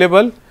are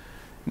available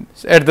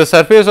at the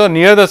surface or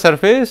near the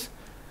surface,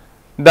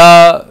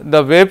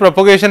 the wave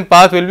propagation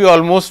path will be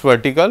almost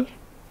vertical,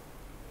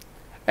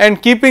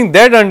 and keeping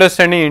that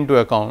understanding into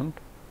account,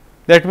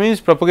 that means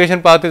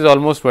propagation path is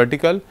almost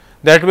vertical,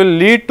 that will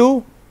lead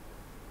to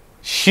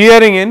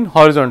shearing in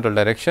horizontal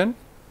direction.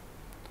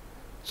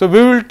 So,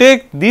 we will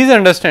take these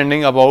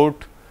understanding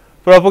about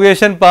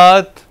propagation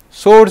path,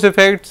 source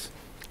effects,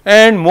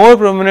 and more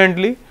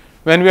prominently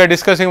when we are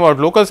discussing about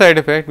local side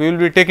effect, we will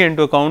be taking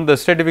into account the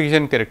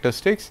stratification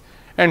characteristics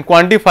and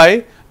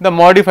quantify the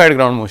modified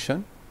ground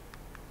motion.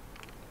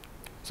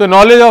 So,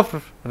 knowledge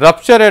of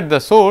rupture at the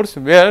source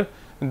where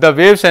the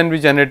waves can be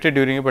generated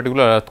during a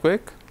particular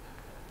earthquake,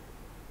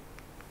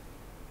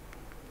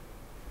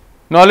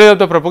 knowledge of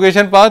the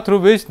propagation path through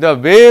which the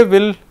wave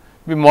will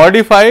be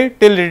modified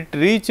till it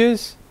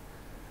reaches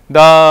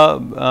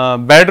the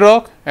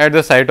bedrock at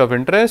the site of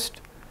interest,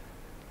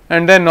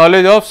 and then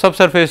knowledge of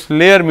subsurface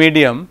layer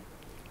medium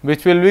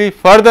which will be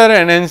further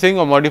enhancing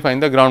or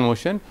modifying the ground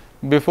motion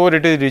before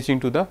it is reaching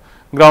to the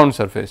ground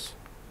surface.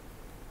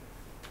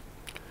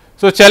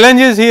 So,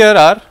 challenges here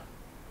are,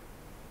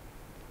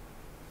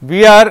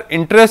 we are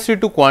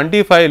interested to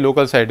quantify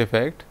local side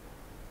effect,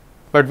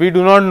 but we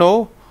do not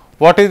know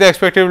what is the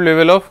expected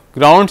level of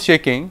ground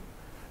shaking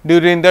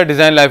during the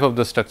design life of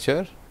the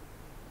structure.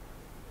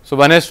 So,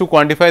 one has to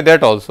quantify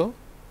that also,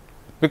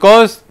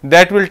 because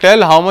that will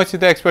tell how much is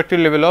the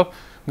expected level of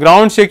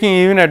ground shaking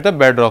even at the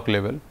bedrock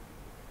level.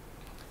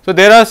 So,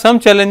 there are some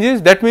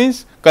challenges, that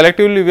means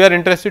collectively we are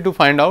interested to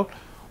find out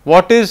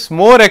what is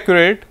more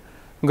accurate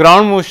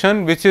ground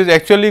motion which is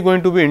actually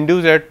going to be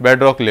induced at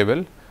bedrock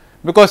level,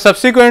 because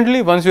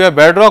subsequently once you have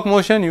bedrock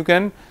motion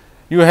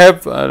you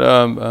have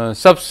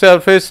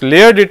subsurface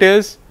layer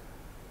details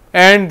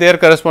and their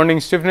corresponding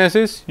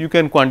stiffnesses, you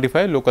can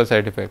quantify local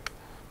side effect.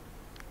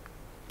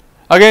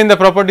 Again, the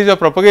properties of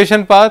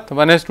propagation path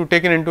one has to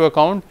take into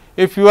account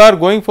if you are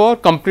going for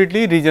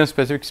completely region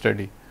specific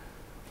study.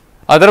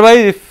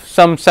 Otherwise, if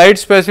some site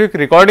specific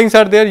recordings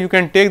are there, you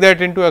can take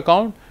that into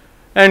account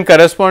and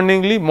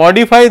correspondingly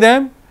modify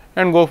them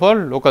and go for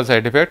local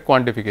side effect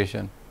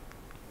quantification.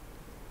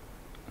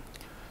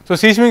 So,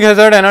 seismic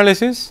hazard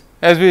analysis,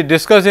 as we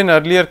discussed in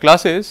earlier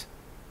classes,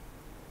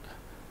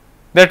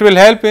 that will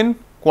help in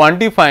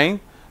quantifying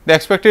the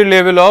expected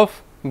level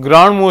of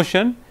ground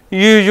motion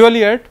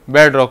usually at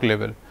bedrock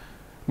level.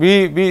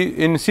 We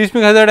in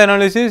seismic hazard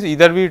analysis,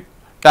 either we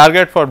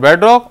target for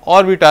bedrock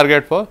or we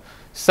target for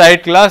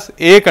site class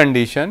A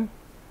condition,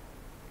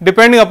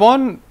 depending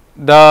upon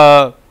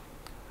the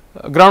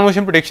ground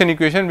motion prediction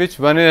equation which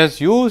one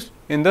has used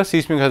in the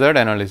seismic hazard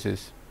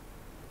analysis.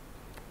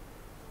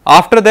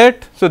 After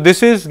that, so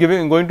this is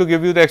going to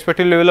give you the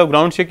expected level of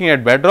ground shaking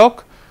at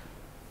bedrock.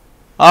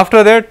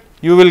 After that,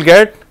 you will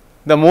get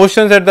the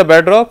motions at the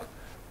bedrock,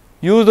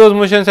 use those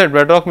motions at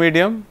bedrock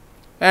medium,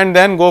 and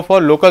then go for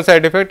local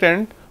side effect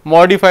and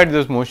modify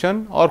this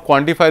motion or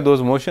quantify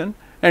those motion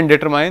and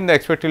determine the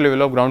expected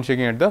level of ground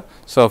shaking at the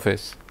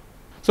surface.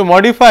 So,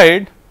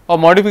 modified or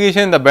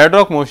modification in the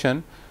bedrock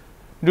motion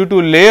due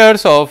to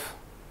layers of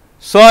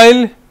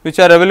soil which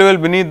are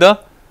available beneath the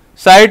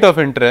site of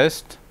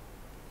interest,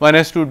 one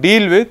has to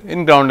deal with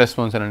in ground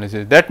response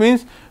analysis. That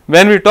means,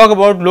 when we talk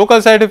about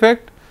local side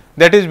effect,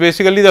 that is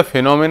basically the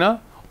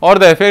phenomena or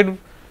the effect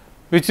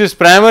which is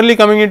primarily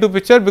coming into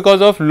picture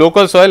because of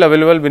local soil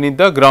available beneath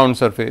the ground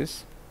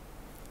surface.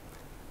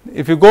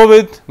 If you go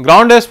with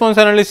ground response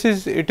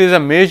analysis, it is a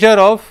measure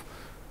of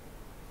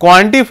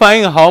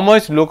quantifying how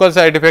much local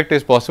side effect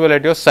is possible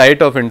at your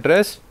site of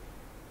interest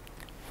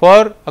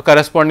for a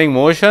corresponding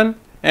motion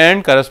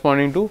and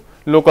corresponding to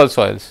local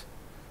soils.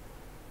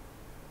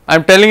 I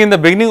am telling in the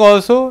beginning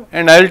also,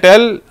 and I will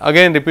tell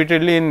again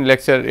repeatedly in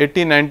lecture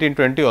 18, 19,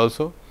 20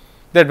 also,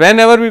 that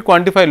whenever we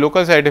quantify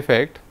local side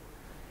effect,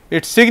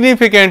 it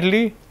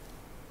significantly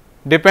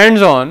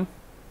depends on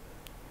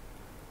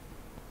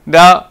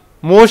the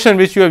motion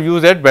which you have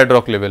used at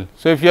bedrock level.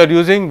 So, if you are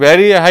using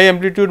very high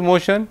amplitude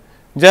motion,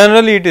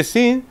 generally it is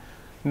seen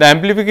the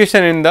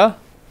amplification in the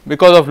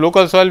because of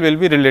local soil will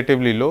be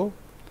relatively low.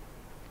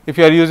 If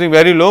you are using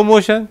very low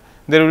motion,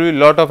 there will be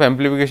lot of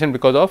amplification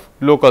because of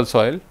local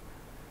soil.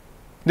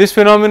 This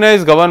phenomena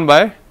is governed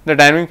by the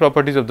dynamic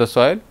properties of the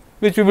soil,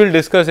 which we will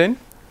discuss in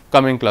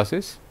coming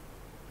classes.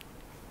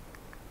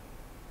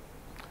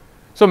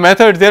 So,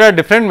 methods, there are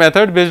different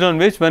methods based on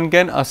which one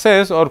can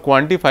assess or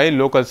quantify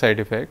local side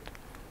effect.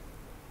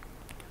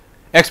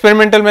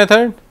 Experimental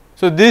method.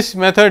 So, this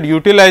method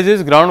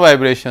utilizes ground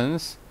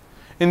vibrations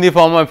in the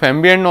form of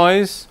ambient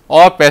noise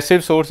or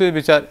passive sources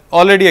which are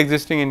already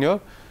existing in your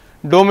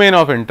domain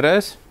of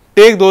interest.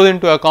 Take those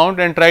into account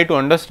and try to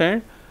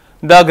understand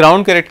the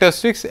ground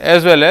characteristics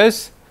as well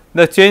as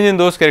the change in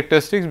those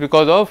characteristics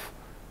because of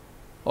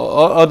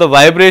or the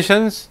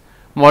vibrations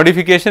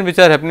modification which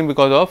are happening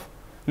because of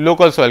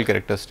local soil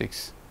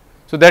characteristics.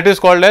 So, that is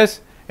called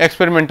as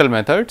experimental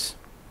methods.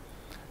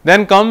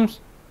 Then comes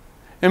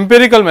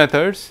empirical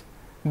methods.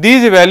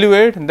 These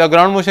evaluate the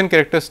ground motion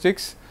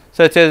characteristics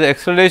such as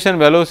acceleration,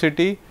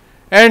 velocity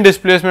and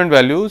displacement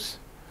values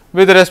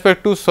with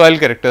respect to soil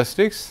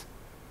characteristics,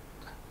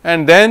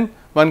 and then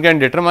one can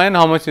determine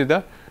how much is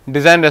the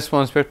design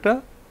response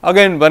factor.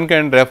 Again one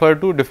can refer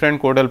to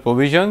different codal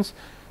provisions,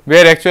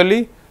 where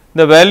actually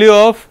the value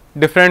of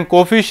different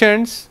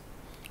coefficients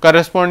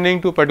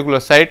corresponding to particular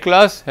site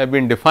class have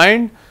been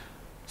defined.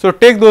 So,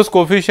 take those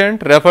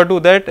coefficients, refer to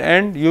that,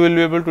 and you will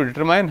be able to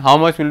determine how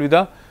much will be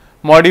the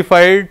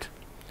modified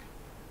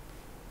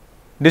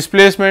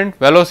displacement,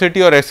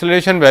 velocity or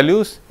acceleration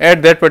values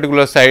at that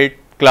particular site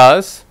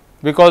class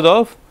because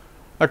of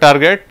a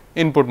target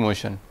input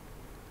motion.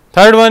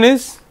 Third one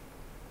is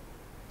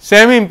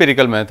semi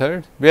empirical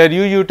method, where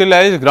you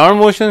utilize ground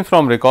motion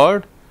from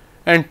record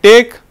and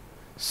take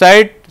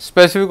site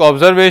specific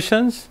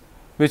observations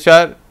which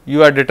are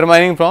you are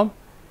determining from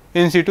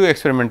in situ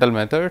experimental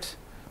methods.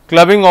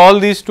 Clubbing all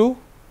these two,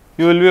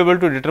 you will be able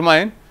to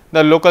determine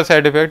the local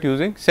side effect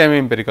using semi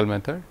empirical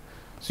method.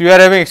 So, you are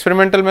having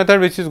experimental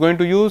method which is going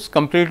to use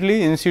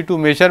completely in situ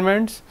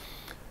measurements.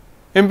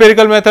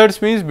 Empirical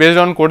methods means based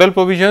on codal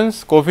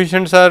provisions,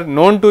 coefficients are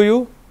known to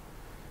you.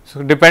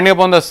 So, depending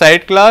upon the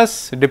site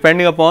class,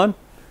 depending upon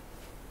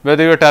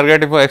whether you are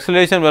targeting for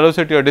acceleration,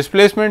 velocity or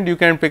displacement, you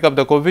can pick up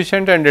the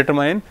coefficient and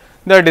determine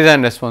the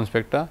design response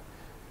factor.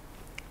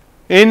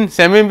 In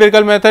semi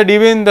empirical method,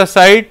 even the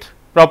site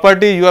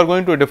property you are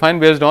going to define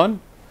based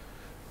on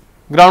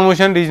ground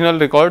motion regional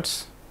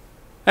records,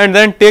 and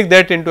then take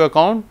that into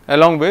account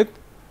along with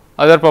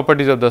other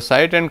properties of the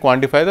site and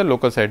quantify the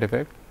local side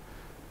effect.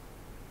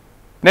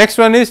 Next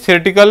one is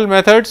theoretical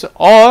methods,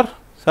 or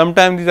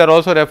sometimes these are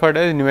also referred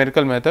as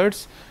numerical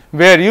methods,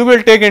 where you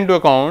will take into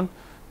account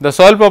the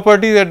soil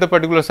properties at the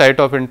particular site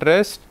of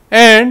interest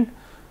and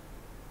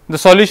the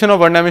solution of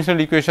one dimensional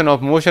equation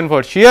of motion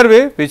for shear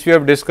wave, which we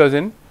have discussed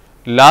in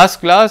last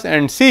class,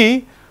 and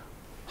see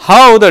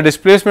how the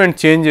displacement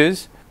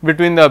changes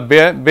between the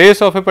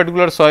base of a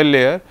particular soil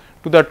layer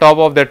to the top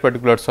of that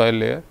particular soil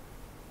layer,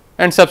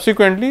 and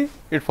subsequently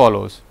it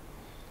follows.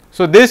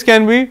 So, this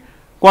can be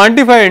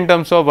quantified in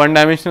terms of one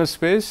dimensional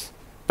space,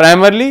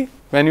 primarily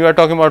when you are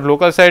talking about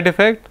local side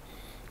effect,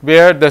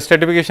 where the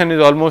stratification is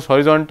almost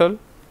horizontal,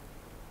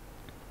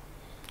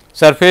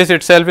 surface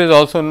itself is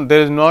also,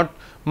 there is not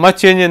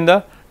much change in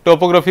the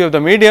topography of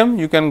the medium.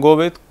 You can go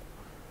with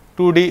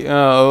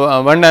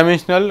 2D one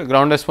dimensional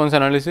ground response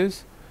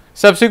analysis.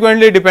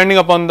 Subsequently, depending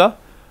upon the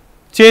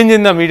change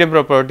in the medium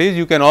properties,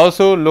 you can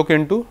also look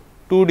into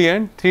 2D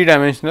and 3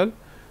 dimensional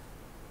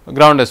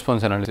ground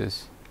response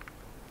analysis.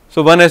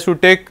 So, one has to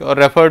take or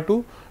refer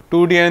to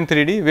 2D and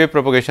 3D wave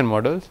propagation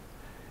models.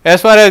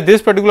 As far as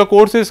this particular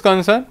course is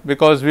concerned,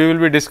 because we will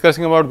be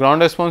discussing about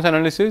ground response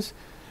analysis,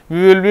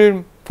 we will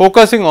be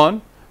focusing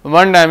on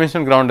one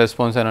dimensional ground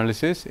response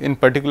analysis in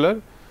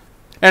particular,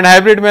 and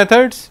hybrid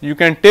methods you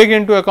can take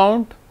into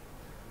account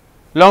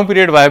long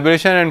period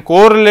vibration and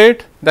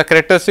correlate the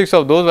characteristics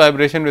of those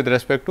vibration with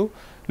respect to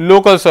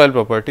local soil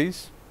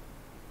properties.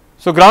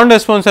 So, ground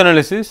response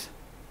analysis,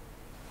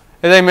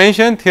 as I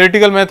mentioned,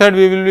 theoretical method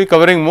we will be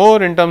covering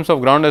more in terms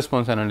of ground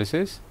response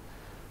analysis.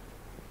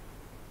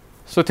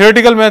 So,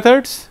 theoretical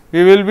methods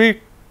we will be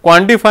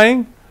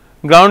quantifying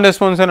ground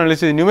response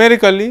analysis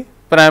numerically,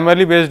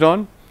 primarily based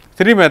on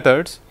 3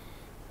 methods.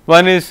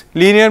 One is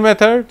linear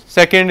method,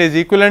 second is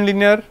equivalent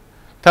linear,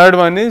 third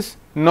one is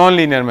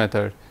non-linear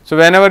method. So,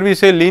 whenever we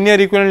say linear,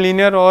 equivalent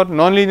linear or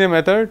non-linear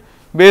method,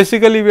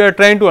 basically we are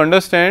trying to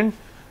understand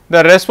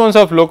the response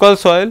of local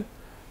soil,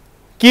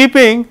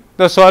 keeping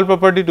the soil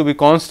property to be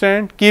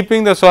constant,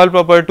 keeping the soil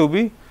property to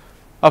be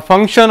a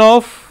function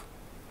of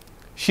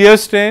shear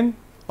strain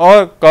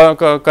or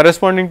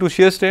corresponding to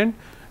shear strain,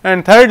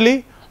 and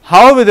thirdly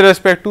how with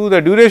respect to the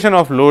duration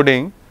of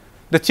loading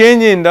the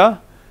change in the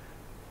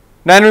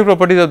dynamic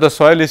properties of the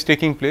soil is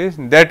taking place,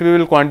 that we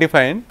will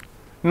quantify in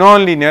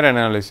non-linear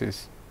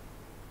analysis.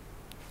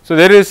 So,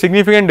 there is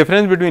significant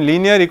difference between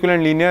linear,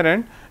 equivalent linear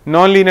and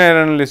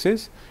non-linear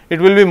analysis. It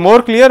will be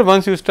more clear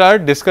once you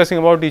start discussing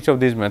about each of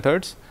these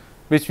methods,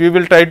 which we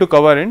will try to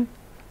cover in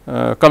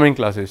coming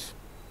classes.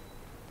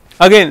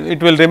 Again,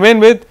 it will remain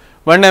with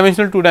 1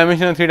 dimensional, 2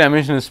 dimensional, 3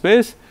 dimensional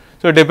space.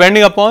 So,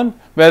 depending upon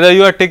whether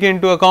you are taking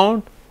into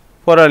account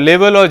for a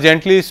level or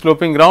gently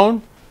sloping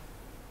ground,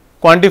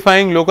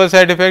 quantifying local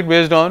side effect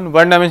based on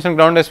 1 dimensional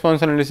ground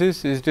response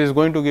analysis, it is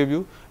going to give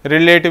you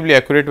relatively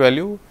accurate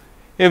value.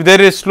 If there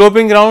is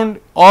sloping ground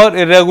or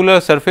irregular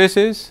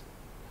surfaces,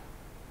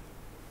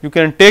 you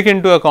can take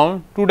into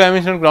account 2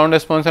 dimensional ground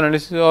response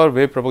analysis or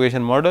wave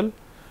propagation model.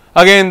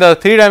 Again, the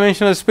 3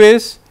 dimensional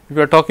space, if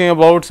you are talking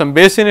about some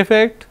basin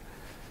effect,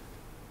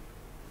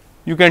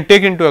 you can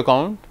take into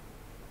account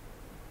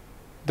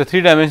the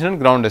 3 dimensional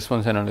ground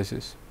response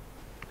analysis.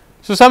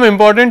 So, some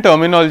important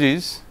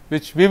terminologies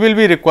which we will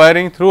be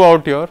requiring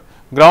throughout your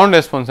ground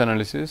response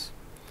analysis.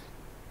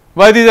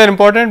 Why these are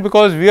important?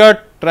 Because we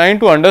are trying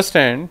to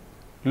understand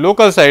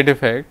local side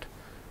effect,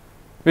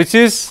 which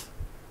is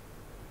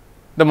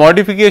the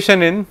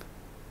modification in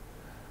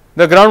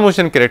the ground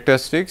motion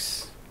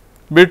characteristics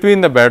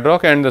between the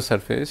bedrock and the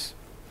surface.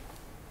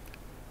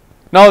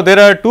 Now, there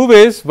are two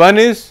ways. One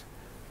is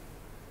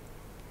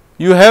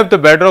you have the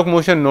bedrock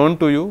motion known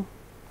to you,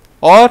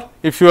 or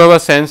if you have a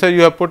sensor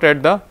you have put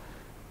at the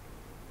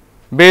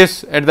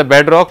base at the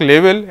bedrock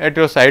level at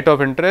your site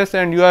of interest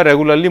and you are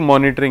regularly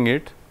monitoring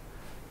it.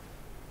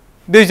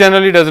 This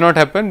generally does not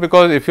happen,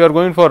 because if you are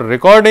going for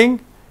recording,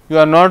 you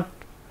are not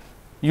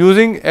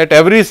using at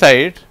every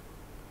site.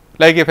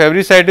 Like if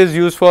every site is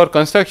used for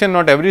construction,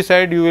 not every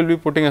site you will be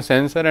putting a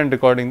sensor and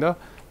recording the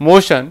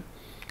motion.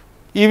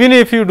 Even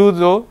if you do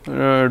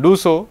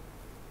so,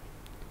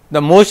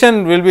 the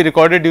motion will be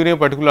recorded during a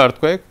particular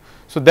earthquake.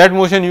 So, that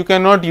motion you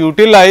cannot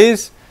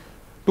utilize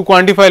to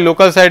quantify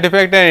local side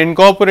effect and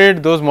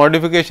incorporate those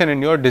modification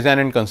in your design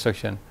and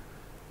construction.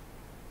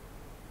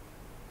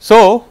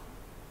 So,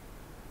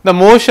 the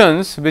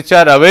motions which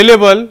are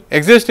available,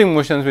 existing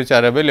motions which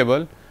are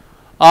available,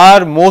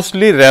 are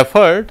mostly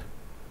referred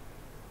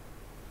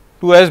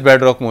to as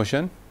bedrock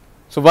motion.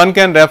 So, one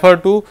can refer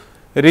to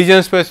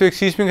region specific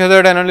seismic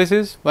hazard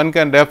analysis, one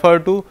can refer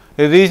to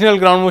regional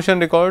ground motion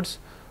records,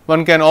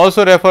 one can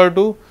also refer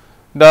to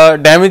the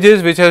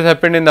damages which has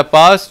happened in the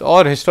past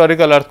or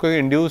historical earthquake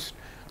induced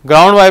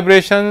ground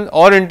vibration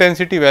or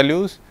intensity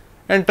values,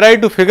 and try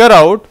to figure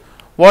out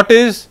what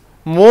is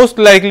most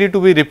likely to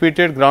be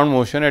repeated ground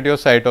motion at your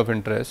site of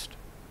interest.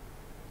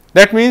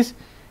 That means,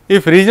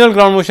 if regional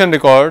ground motion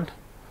record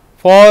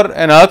for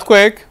an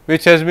earthquake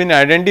which has been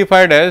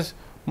identified as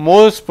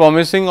most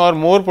promising or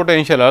more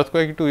potential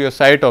earthquake to your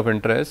site of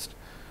interest,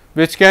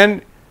 which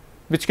can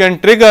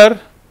trigger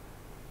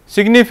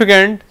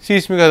significant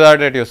seismic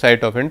hazard at your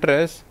site of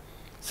interest,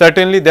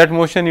 certainly that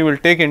motion you will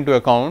take into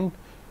account,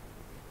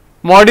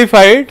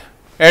 modified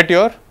at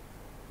your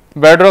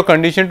bedrock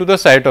condition to the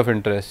site of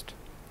interest.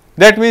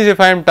 That means, if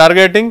I am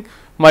targeting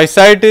my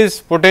site is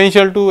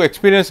potential to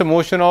experience a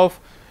motion of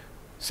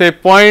say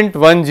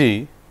 0.1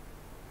 g,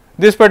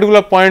 this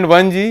particular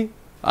 0.1 g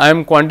I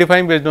am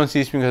quantifying based on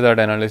seismic hazard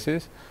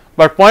analysis,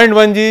 but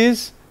 0.1 g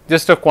is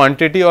just a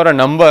quantity or a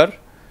number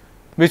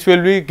which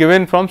will be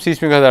given from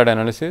seismic hazard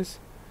analysis.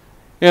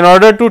 In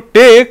order to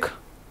take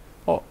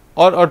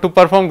or to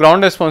perform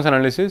ground response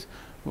analysis,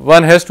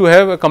 one has to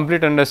have a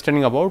complete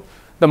understanding about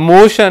the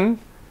motion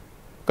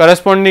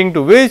corresponding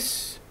to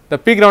which the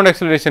peak ground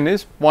acceleration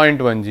is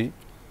 0.1 g.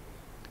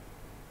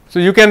 So,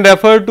 you can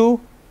refer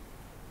to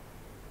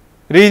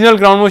regional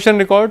ground motion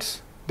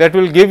records that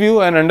will give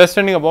you an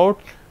understanding about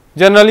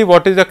generally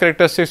what is the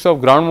characteristics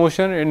of ground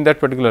motion in that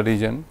particular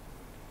region.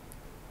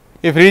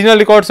 If regional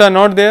records are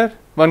not there,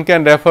 one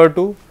can refer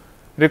to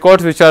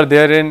records which are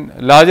there in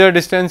larger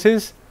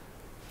distances,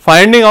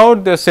 finding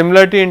out the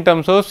similarity in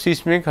terms of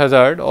seismic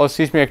hazard or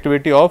seismic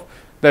activity of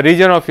the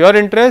region of your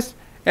interest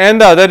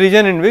and the other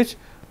region in which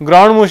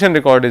ground motion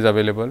record is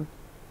available.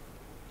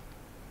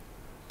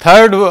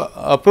 Third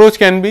approach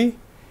can be,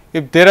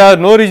 if there are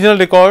no regional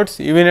records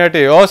even at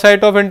your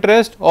site of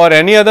interest or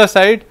any other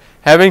site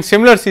having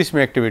similar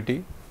seismic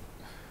activity.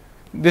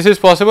 This is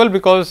possible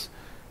because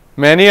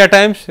many a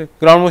times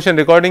ground motion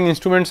recording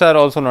instruments are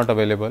also not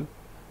available.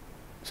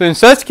 So, in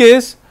such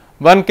case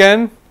one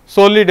can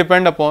solely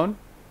depend upon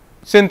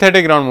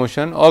synthetic ground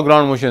motion or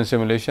ground motion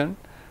simulation,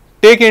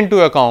 take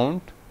into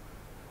account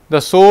the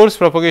source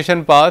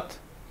propagation path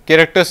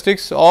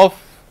characteristics of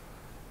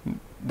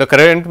the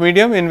current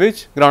medium in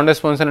which ground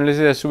response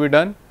analysis has to be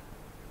done,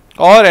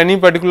 or any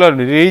particular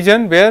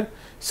region where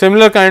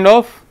similar kind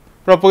of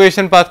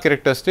propagation path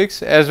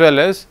characteristics as well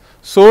as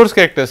source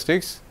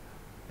characteristics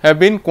have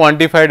been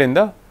quantified in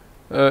the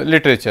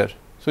literature.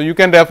 So, you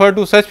can refer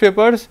to such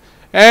papers,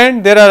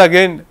 and there are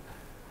again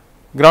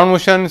ground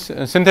motion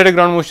synthetic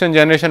ground motion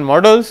generation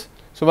models.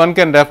 So, one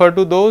can refer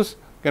to those,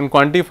 can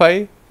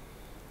quantify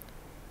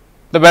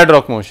the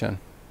bedrock motion.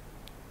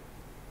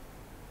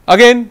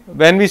 Again,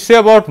 when we say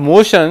about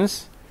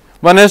motions,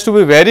 one has to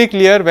be very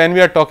clear when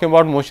we are talking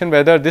about motion,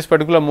 whether this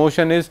particular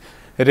motion is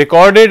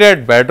recorded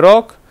at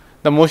bedrock,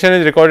 the motion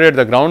is recorded at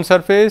the ground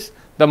surface,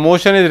 the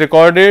motion is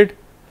recorded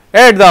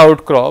at the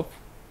outcrop,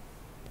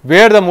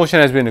 where the motion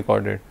has been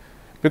recorded,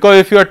 because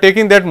if you are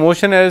taking that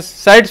motion as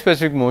site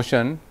specific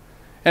motion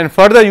and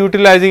further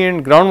utilizing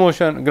in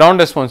ground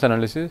response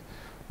analysis,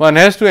 one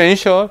has to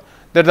ensure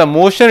that the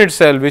motion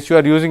itself which you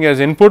are using as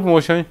input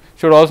motion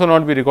should also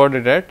not be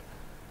recorded at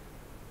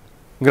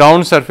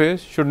ground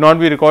surface, should not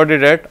be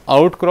recorded at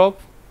outcrop,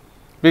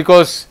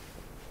 because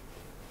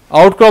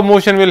outcrop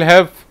motion will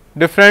have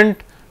different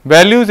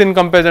values in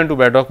comparison to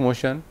bedrock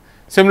motion.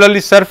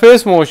 Similarly,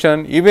 surface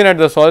motion even at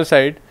the soil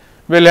site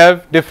will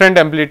have different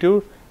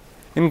amplitude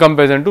in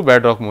comparison to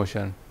bedrock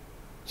motion.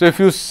 So, if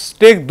you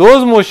take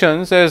those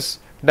motions as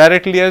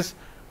directly as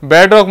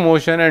bedrock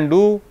motion and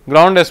do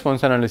ground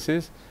response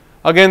analysis,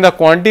 again the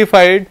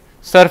quantified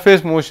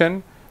surface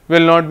motion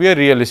will not be a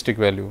realistic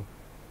value.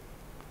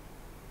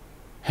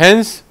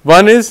 Hence,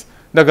 one is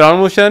the ground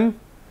motion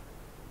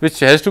which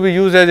has to be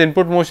used as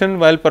input motion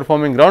while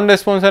performing ground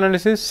response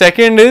analysis.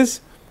 Second is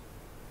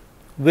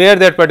where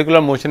that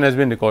particular motion has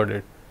been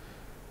recorded.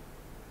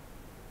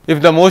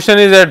 If the motion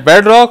is at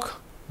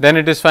bedrock, then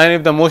it is fine.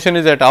 If the motion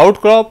is at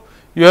outcrop,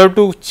 you have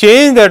to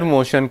change that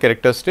motion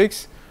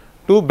characteristics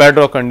to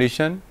bedrock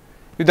condition.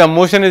 If the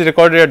motion is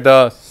recorded at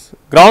the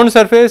ground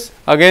surface,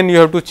 again you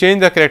have to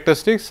change the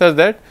characteristics such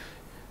that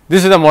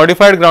this is a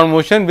modified ground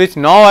motion which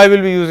now I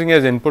will be using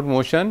as input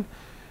motion,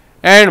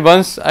 and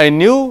once I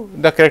knew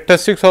the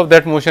characteristics of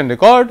that motion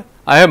record,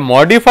 I have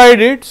modified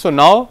it. So,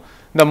 now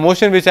the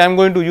motion which I am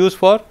going to use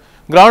for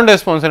ground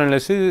response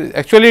analysis is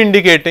actually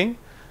indicating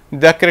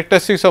the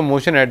characteristics of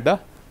motion at the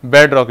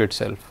bedrock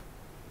itself.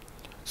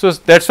 So,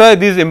 that is why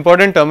these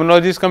important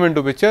terminologies come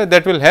into picture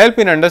that will help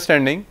in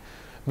understanding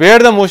where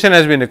the motion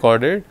has been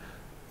recorded,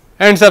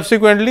 and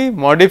subsequently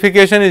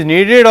modification is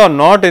needed or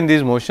not in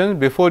these motions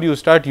before you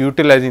start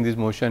utilizing this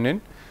motion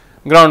in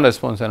ground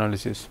response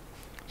analysis.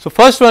 So,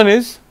 first one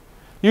is,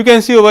 you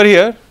can see over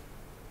here,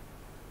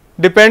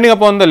 depending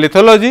upon the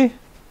lithology,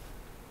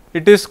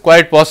 it is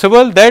quite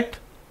possible that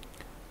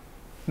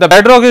the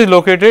bedrock is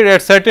located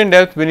at certain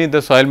depth beneath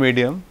the soil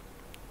medium.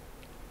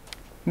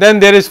 Then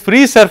there is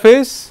free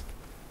surface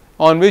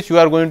on which you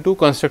are going to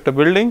construct a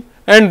building,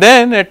 and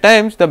then at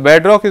times the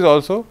bedrock is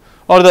also,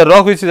 or the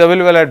rock which is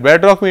available at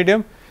bedrock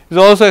medium is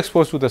also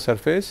exposed to the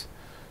surface.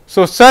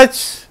 So,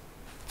 such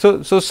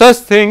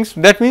things,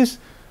 that means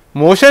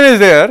motion is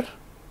there,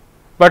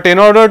 but in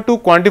order to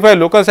quantify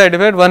local side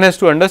effect, one has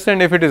to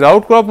understand if it is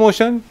outcrop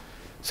motion,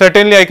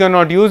 certainly I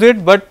cannot use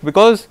it, but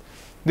because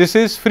this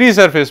is free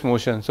surface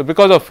motion. So,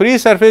 because of free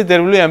surface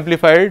there will be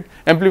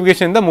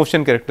amplification in the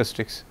motion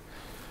characteristics.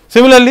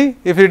 Similarly,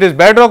 if it is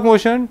bedrock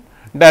motion,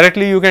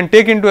 directly you can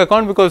take into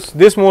account, because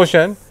this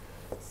motion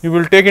you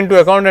will take into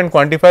account and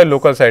quantify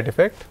local side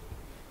effect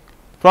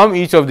from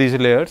each of these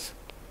layers.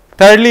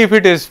 Thirdly, if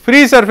it is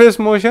free surface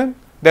motion,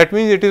 that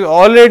means it is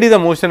already the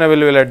motion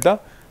available at the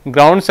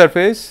ground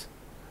surface.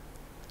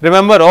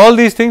 Remember, all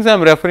these things I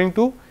am referring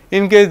to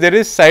in case there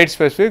is site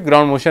specific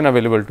ground motion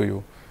available to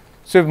you.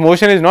 So, if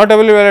motion is not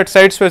available at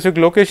site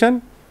specific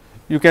location,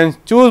 you can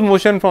choose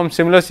motion from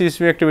similar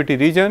seismic activity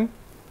region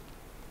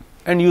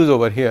and use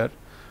over here,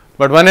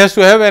 but one has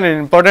to have an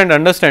important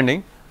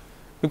understanding,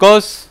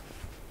 because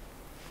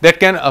that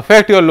can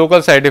affect your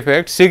local side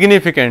effect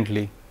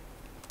significantly.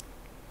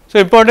 So,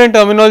 important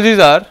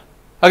terminologies are,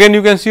 again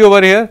you can see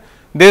over here,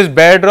 there is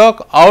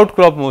bedrock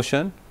outcrop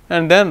motion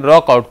and then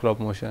rock outcrop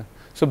motion.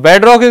 So,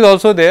 bedrock is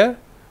also there,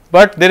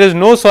 but there is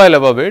no soil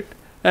above it,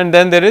 and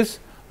then there is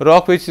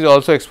rock which is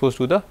also exposed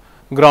to the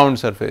ground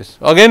surface.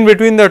 Again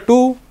between the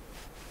two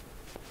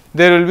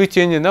there will be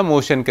change in the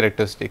motion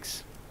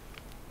characteristics.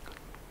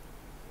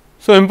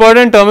 So,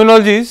 important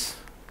terminologies: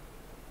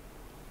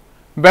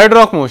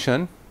 bedrock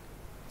motion,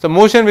 the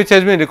motion which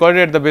has been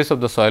recorded at the base of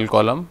the soil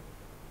column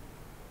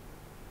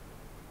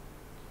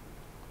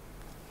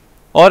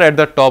or at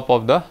the top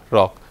of the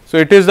rock. So,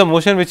 it is the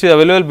motion which is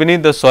available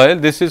beneath the soil,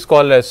 this is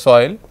called as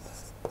soil.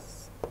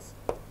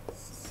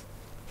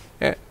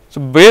 So,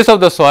 base of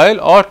the soil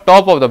or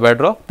top of the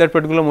bedrock, that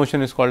particular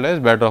motion is called as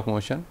bedrock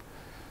motion.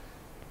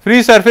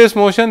 Free surface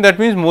motion, that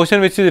means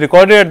motion which is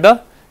recorded at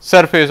the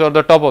surface or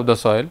the top of the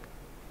soil.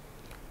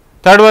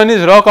 Third one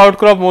is rock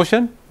outcrop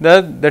motion,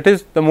 that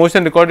is the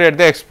motion recorded at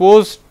the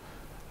exposed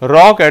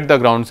rock at the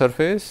ground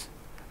surface,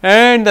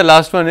 and the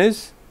last one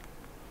is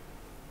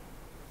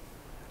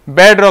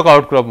bedrock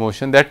outcrop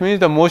motion, that means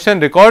the motion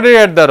recorded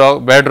at the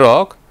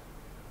bedrock,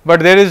 but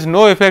there is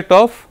no effect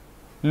of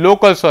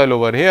local soil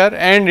over here,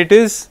 and it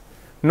is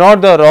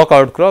not the rock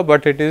outcrop,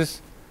 but it is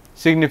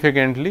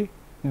significantly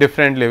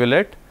different level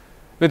at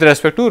with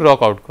respect to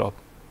rock outcrop.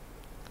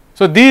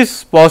 So,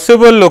 these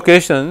possible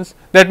locations,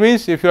 that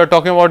means if you are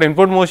talking about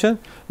input motion,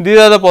 these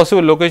are the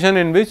possible location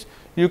in which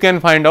you can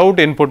find out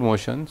input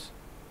motions.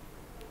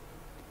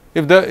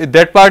 If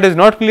that part is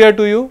not clear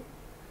to you,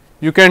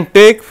 you can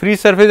take free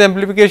surface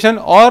amplification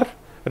or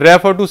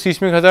refer to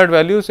seismic hazard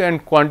values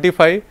and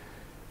quantify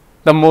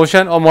the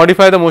motion or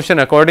modify the motion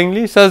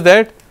accordingly, such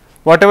that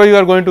whatever you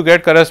are going to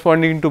get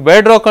corresponding to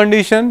bedrock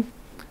condition,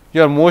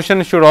 your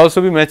motion should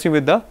also be matching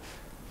with the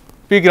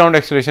peak ground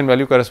acceleration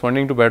value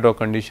corresponding to bedrock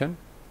condition.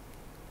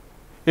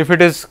 If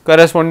it is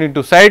corresponding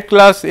to site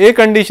class A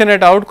condition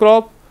at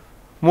outcrop,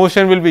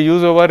 motion will be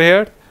used over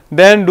here.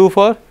 Then do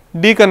for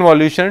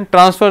deconvolution,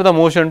 transfer the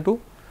motion to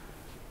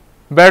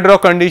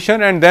bedrock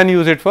condition and then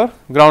use it for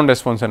ground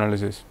response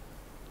analysis.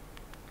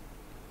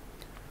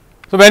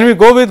 So, when we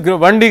go with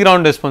 1D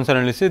ground response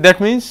analysis,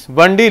 that means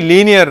 1D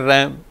linear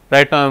RAM,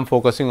 right now I am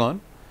focusing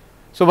on.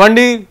 So,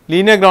 1D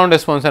linear ground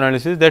response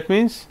analysis, that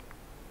means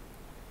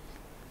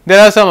there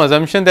are some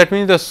assumptions, that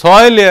means the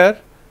soil layer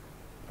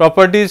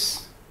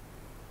properties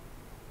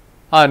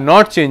are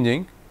not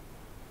changing.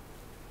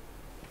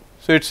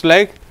 So, it is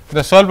like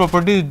the soil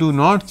properties do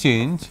not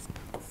change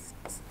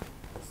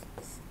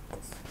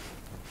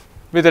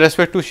with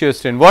respect to shear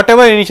strain.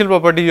 Whatever initial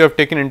properties you have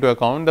taken into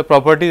account, the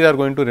properties are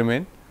going to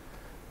remain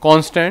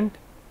constant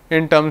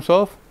in terms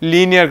of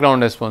linear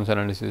ground response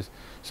analysis.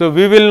 So,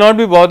 we will not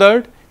be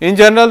bothered. In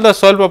general, the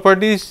soil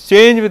properties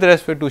change with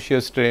respect to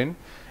shear strain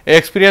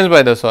experienced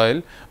by the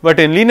soil, but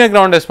in linear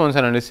ground response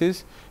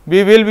analysis,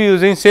 we will be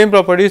using same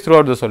properties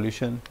throughout the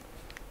solution.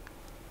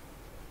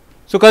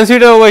 So,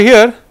 consider over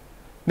here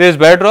there is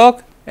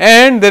bedrock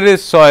and there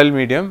is soil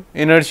medium,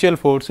 inertial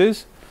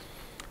forces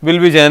will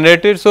be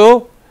generated.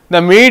 So,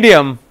 the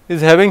medium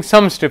is having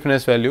some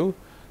stiffness value,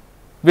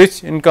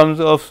 which in terms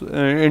of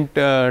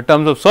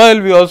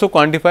soil we also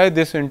quantify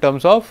this in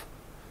terms of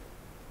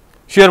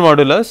shear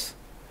modulus,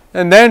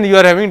 and then you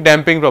are having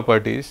damping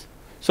properties.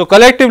 So,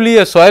 collectively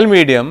a soil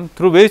medium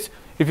through which,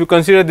 if you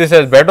consider this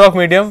as bedrock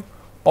medium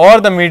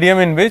or the medium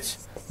in which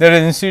there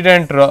is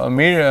incident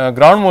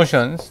ground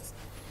motions,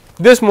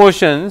 this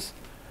motions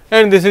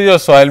and this is your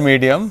soil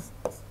medium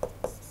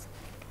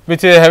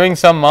which is having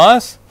some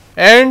mass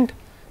and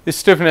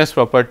stiffness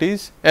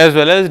properties as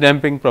well as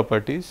damping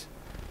properties.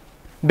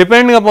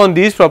 Depending upon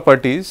these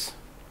properties,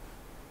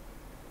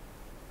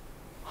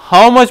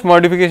 how much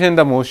modification in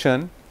the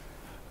motion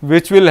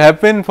which will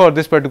happen for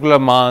this particular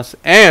mass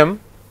m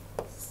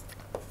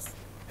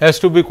has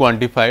to be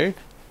quantified.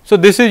 So,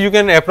 this is, you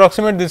can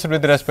approximate this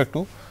with respect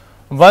to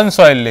one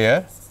soil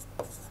layer.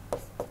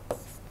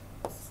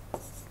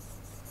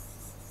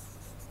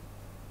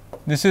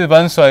 This is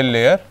one soil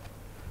layer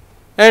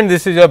and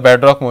this is your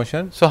bedrock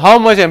motion. So, how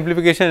much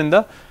amplification in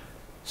the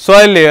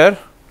soil layer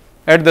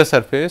at the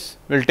surface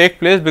will take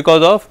place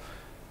because of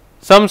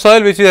some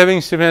soil which is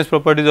having stiffness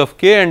properties of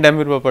K and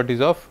damping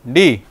properties of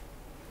D,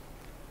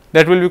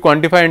 that will be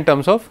quantified in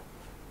terms of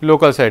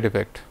local site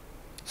effect.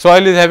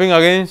 Soil is having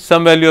again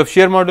some value of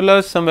shear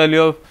modulus, some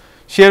value of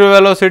shear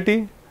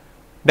velocity,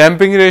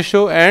 damping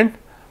ratio and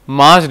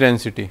mass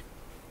density.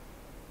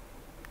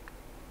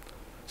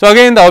 So,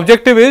 again the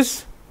objective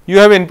is you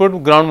have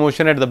input ground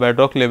motion at the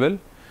bedrock level.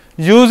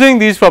 Using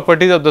these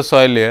properties of the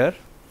soil layer,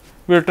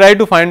 we will try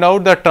to find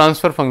out the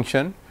transfer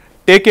function,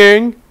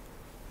 taking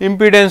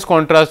impedance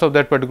contrast of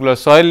that particular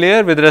soil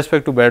layer with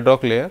respect to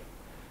bedrock layer,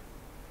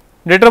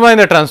 determine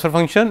the transfer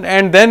function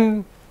and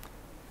then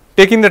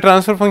taking the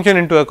transfer function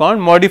into account,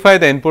 modify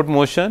the input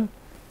motion,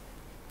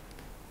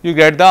 you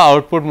get the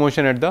output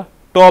motion at the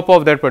top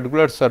of that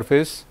particular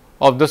surface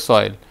of the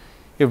soil.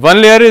 If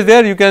one layer is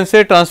there, you can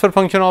say transfer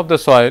function of the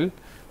soil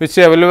which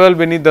is available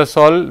beneath the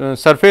soil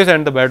surface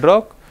and the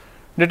bedrock,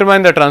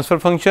 determine the transfer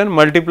function,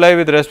 multiply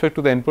with respect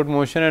to the input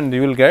motion and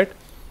you will get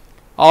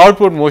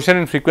output motion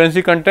in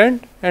frequency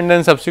content, and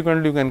then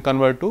subsequently you can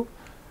convert to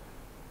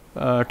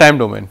time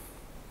domain.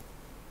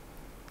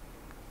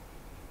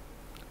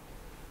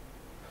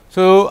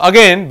 So,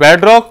 again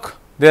bedrock,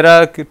 there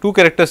are two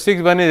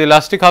characteristics. One is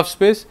elastic half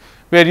space,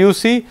 where you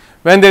see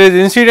when there is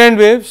incident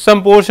wave,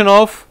 some portion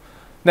of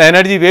the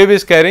energy wave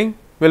is carrying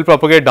will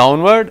propagate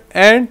downward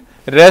and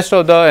rest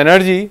of the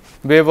energy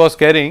wave was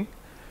carrying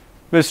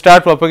will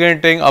start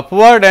propagating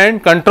upward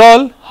and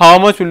control how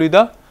much will be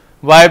the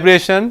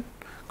vibration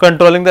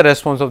controlling the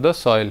response of the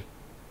soil.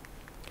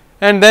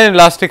 And then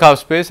elastic half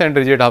space and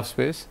rigid half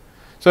space.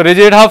 So,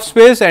 rigid half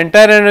space,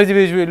 entire energy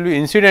which will be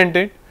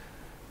incidented,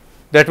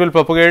 that will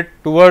propagate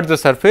towards the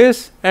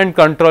surface and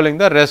controlling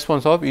the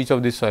response of each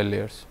of these soil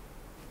layers.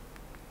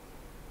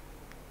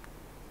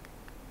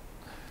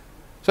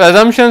 So,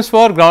 assumptions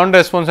for ground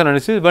response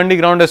analysis. 1D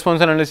ground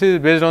response analysis is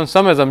based on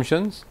some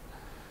assumptions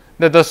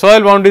that the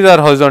soil boundaries are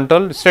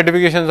horizontal,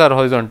 stratifications are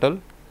horizontal,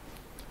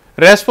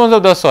 response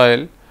of the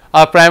soil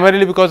are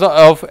primarily because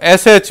of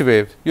SH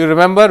wave. You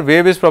remember,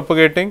 wave is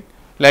propagating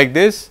like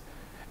this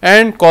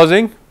and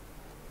causing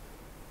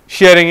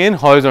shearing in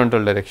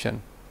horizontal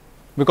direction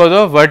because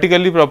of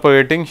vertically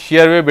propagating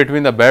shear wave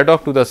between the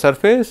bedrock to the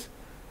surface,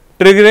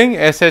 triggering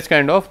SH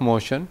kind of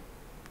motion.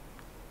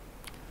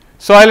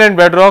 Soil and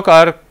bedrock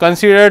are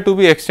considered to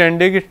be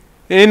extending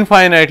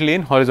infinitely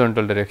in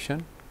horizontal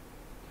direction,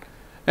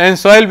 and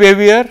soil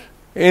behavior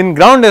in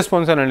ground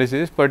response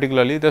analysis,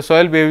 particularly the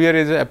soil behavior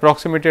is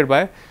approximated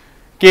by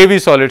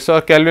KV solids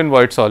or Kelvin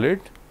void solid.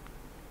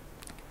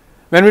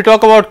 When we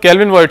talk about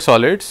Kelvin void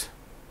solids,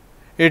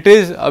 it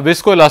is a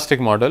viscoelastic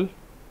model.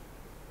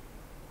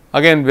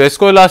 Again,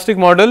 viscoelastic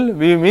model,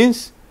 we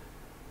means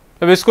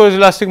a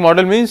viscoelastic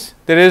model means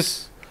there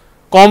is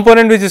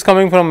component which is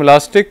coming from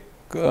elastic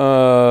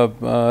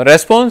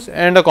response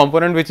and a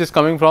component which is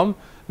coming from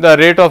the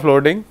rate of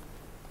loading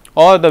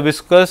or the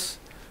viscous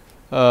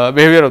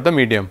behavior of the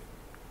medium.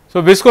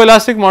 So,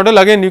 viscoelastic model,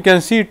 again you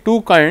can see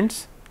two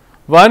kinds,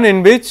 one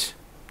in which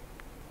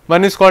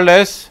one is called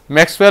as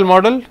Maxwell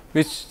model,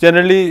 which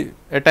generally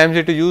at times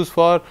it is used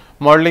for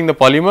modeling the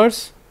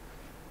polymers.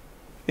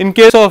 In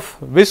case of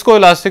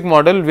viscoelastic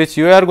model, which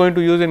you are going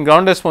to use in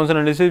ground response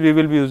analysis, we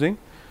will be using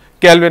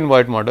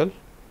Kelvin-Voigt model.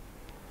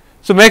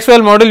 So,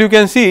 Maxwell model, you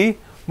can see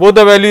both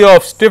the value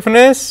of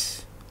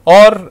stiffness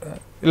or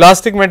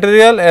elastic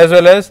material as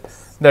well as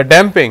the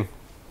damping.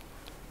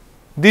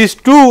 These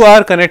two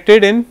are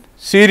connected in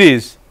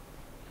series.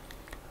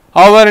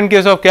 However, in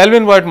case of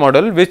Kelvin-Voigt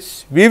model,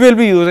 which we will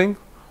be using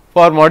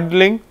for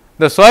modeling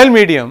the soil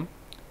medium,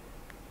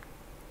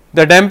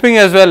 the damping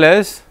as well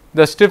as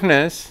the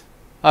stiffness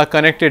are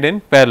connected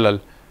in parallel.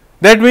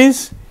 That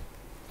means,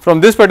 from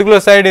this particular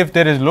side if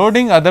there is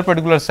loading, other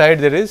particular side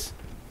there is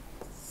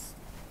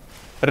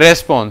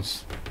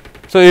response.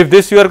 So, if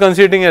this you are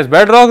considering as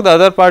bedrock, the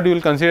other part you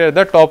will consider at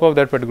the top of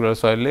that particular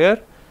soil layer.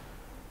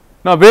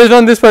 Now, based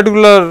on this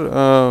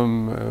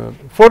particular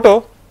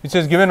photo which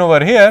is given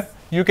over here,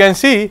 you can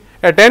see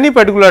at any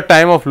particular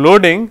time of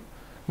loading,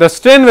 the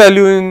strain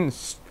value in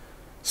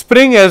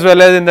spring as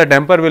well as in the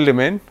damper will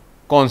remain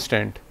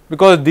constant,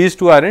 because these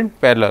two are in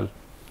parallel.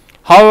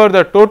 However,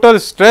 the total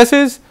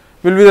stresses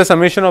will be the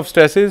summation of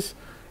stresses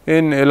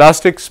in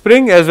elastic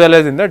spring as well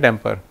as in the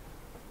damper.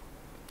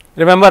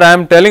 Remember, I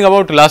am telling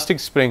about elastic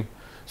spring.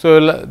 So,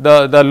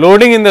 the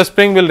loading in the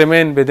spring will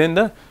remain within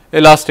the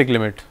elastic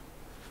limit.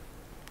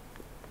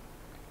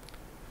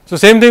 So,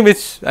 same thing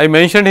which I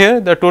mentioned here,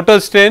 the total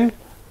strain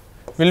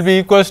will be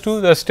equals to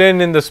the strain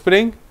in the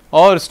spring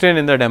or strain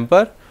in the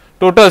damper.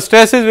 Total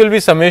stresses will be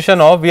summation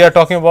of, we are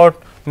talking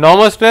about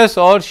normal stress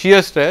or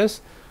shear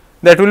stress,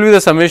 that will be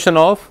the summation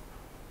of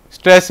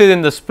stresses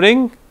in the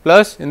spring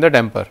plus in the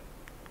damper.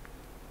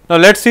 Now,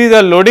 let us see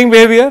the loading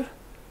behavior.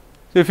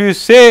 So, if you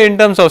say in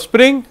terms of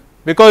spring,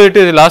 because it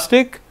is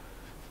elastic,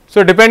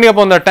 so depending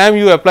upon the time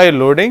you apply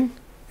loading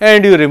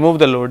and you remove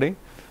the loading,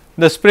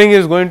 the spring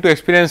is going to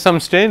experience some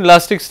strain,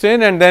 elastic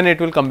strain, and then it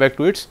will come back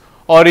to its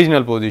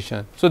original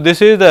position. So,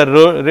 this is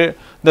the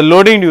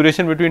loading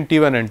duration between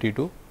T1 and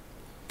T2.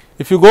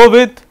 If you go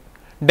with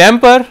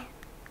damper,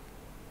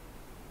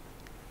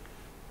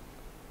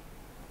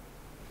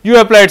 you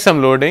applied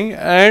some loading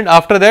and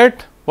after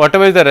that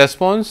whatever is the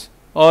response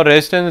or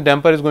resistance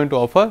damper is going to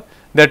offer,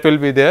 that will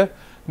be there.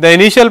 The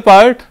initial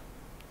part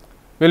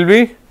will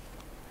be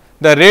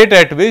the rate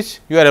at which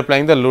you are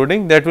applying the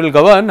loading, that will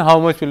govern how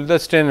much will be the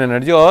strain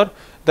energy or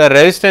the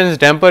resistance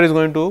damper is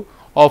going to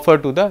offer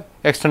to the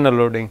external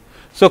loading.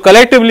 So,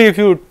 collectively if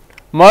you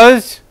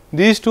merge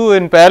these two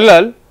in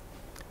parallel,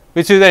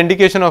 which is the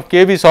indication of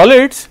kV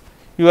solids,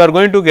 you are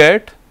going to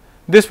get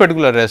this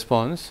particular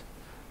response.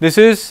 This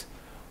is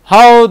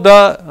how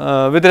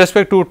the with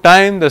respect to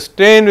time the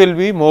strain will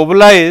be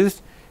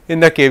mobilized in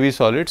the kV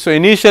solid. So,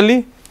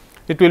 initially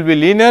it will be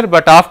linear,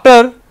 but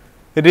after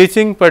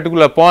reaching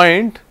particular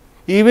point,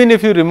 even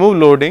if you remove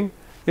loading,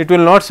 it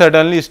will not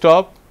suddenly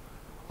stop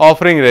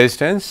offering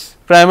resistance,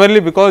 primarily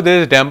because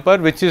there is damper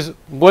which is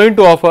going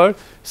to offer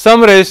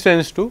some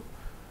resistance to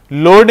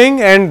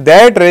loading, and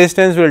that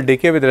resistance will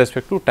decay with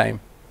respect to time.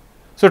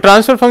 So,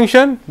 transfer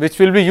function which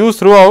will be used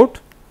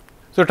throughout.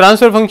 So,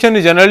 transfer function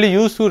is generally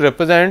used to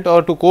represent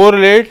or to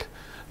correlate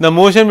the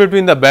motion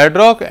between the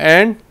bedrock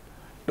and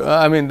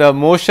the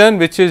motion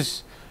which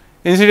is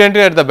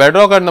incidental at the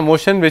bedrock and the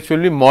motion which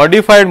will be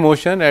modified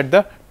motion at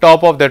the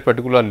top of that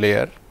particular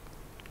layer.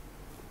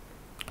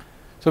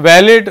 So,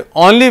 valid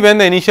only when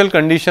the initial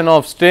condition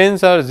of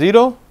strains are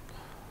 0.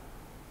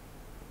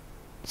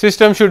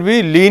 System should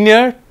be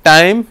linear,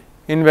 time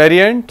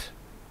invariant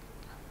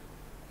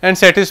and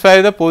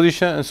satisfy the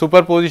position,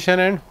 superposition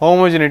and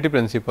homogeneity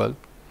principle.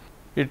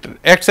 It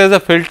acts as a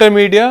filter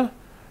media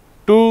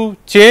to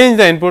change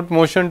the input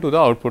motion to the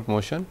output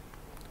motion.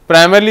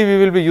 Primarily we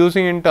will be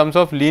using in terms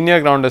of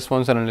linear ground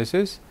response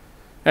analysis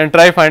and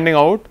try finding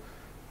out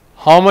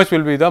how much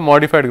will be the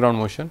modified ground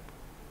motion.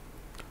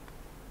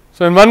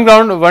 So, in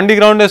 1D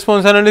ground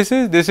response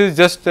analysis, this is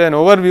just an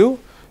overview.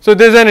 So,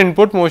 there is an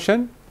input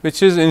motion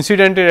which is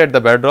incidented at the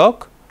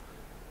bedrock.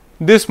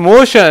 This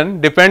motion,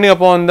 depending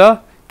upon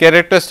the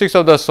characteristics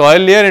of the soil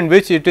layer in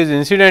which it is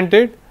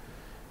incidented,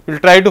 we will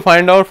try to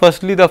find out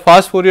firstly the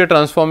fast Fourier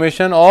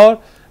transformation or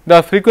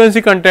the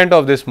frequency content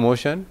of this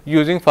motion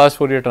using fast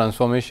Fourier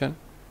transformation.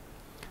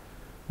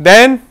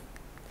 Then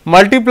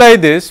multiply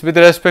this with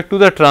respect to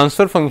the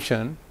transfer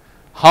function.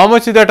 How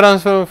much is the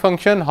transfer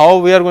function, how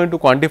we are going to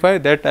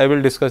quantify, that I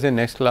will discuss in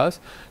next class.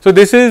 So,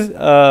 this is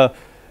a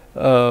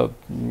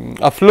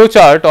flow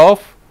chart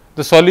of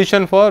the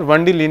solution for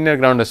 1D linear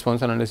ground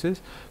response analysis.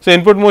 So,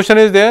 input motion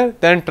is there,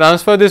 then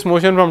transfer this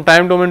motion from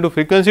time domain to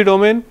frequency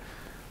domain,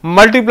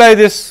 multiply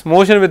this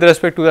motion with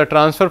respect to the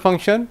transfer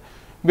function,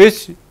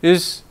 which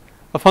is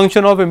a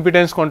function of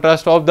impedance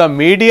contrast of the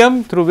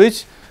medium through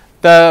which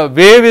the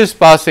wave is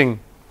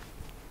passing.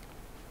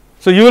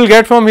 So, you will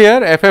get from here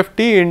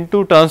FFT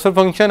into transfer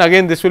function,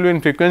 again this will be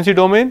in frequency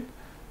domain,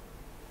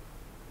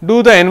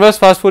 do the inverse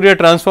fast Fourier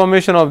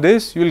transformation of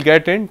this, you will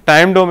get in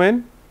time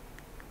domain,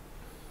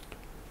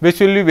 which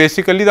will be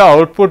basically the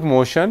output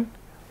motion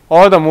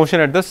or the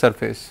motion at the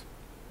surface.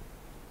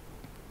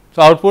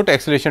 So, output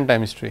acceleration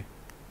time history.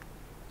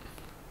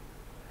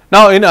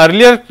 Now, in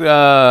earlier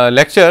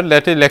lecture,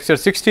 that is lecture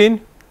 16,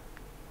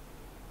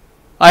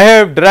 I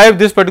have derived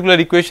this particular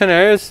equation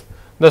as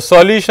the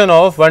solution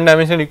of one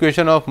dimensional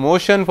equation of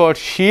motion for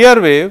shear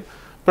wave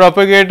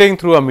propagating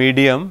through a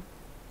medium,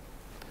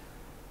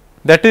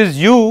 that is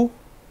u,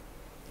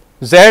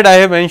 z I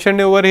have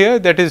mentioned over here,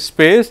 that is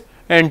space,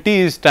 and t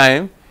is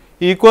time,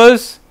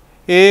 equals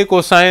a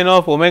cosine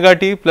of omega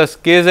t plus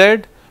k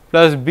z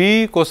plus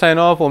b cosine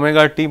of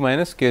omega t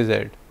minus k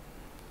z.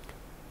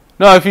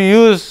 Now, if you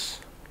use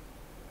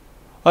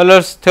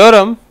Euler's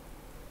theorem,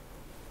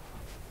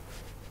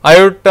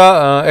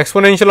 iota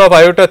exponential of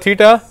iota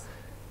theta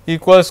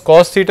equals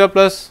cos theta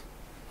plus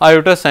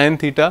iota sin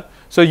theta.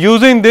 So,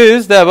 using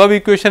this, the above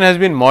equation has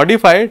been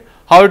modified.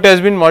 How it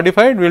has been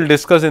modified, we will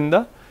discuss in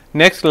the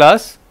next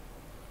class.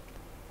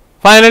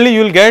 Finally,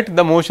 you will get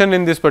the motion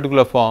in this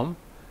particular form,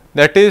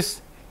 that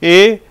is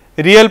a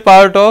real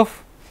part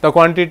of the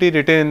quantity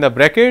written in the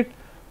bracket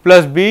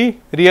plus b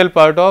real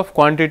part of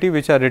quantity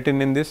which are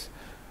written in this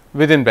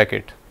within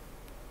bracket.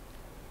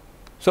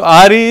 So,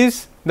 R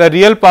is the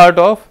real part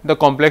of the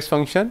complex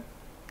function.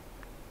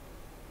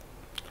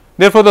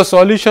 Therefore, the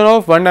solution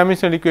of one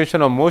dimensional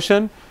equation of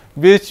motion,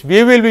 which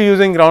we will be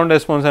using ground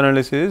response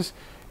analysis,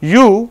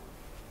 u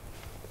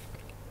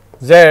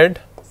z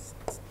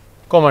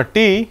comma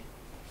t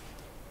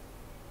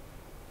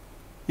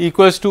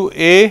equals to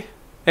a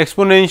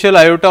exponential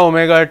iota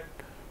omega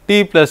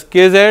t plus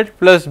k z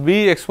plus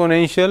b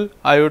exponential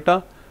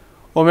iota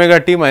omega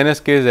t minus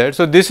k z.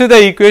 So, this is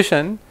the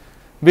equation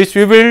which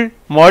we will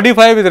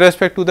modify with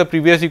respect to the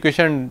previous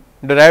equation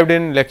derived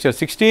in lecture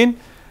 16,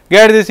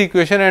 get this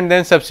equation and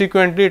then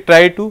subsequently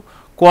try to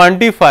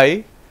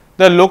quantify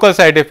the local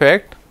side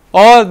effect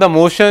or the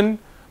motion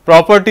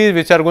properties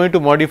which are going to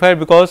modify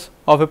because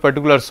of a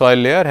particular soil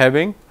layer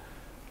having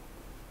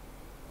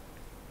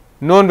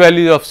known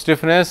values of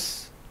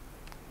stiffness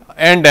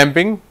and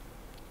damping,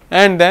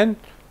 and then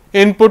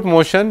input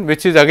motion,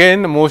 which is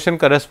again motion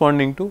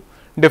corresponding to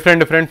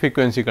different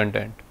frequency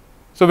content.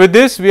 So, with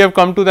this we have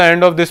come to the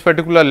end of this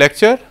particular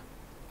lecture.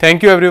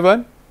 Thank you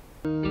everyone.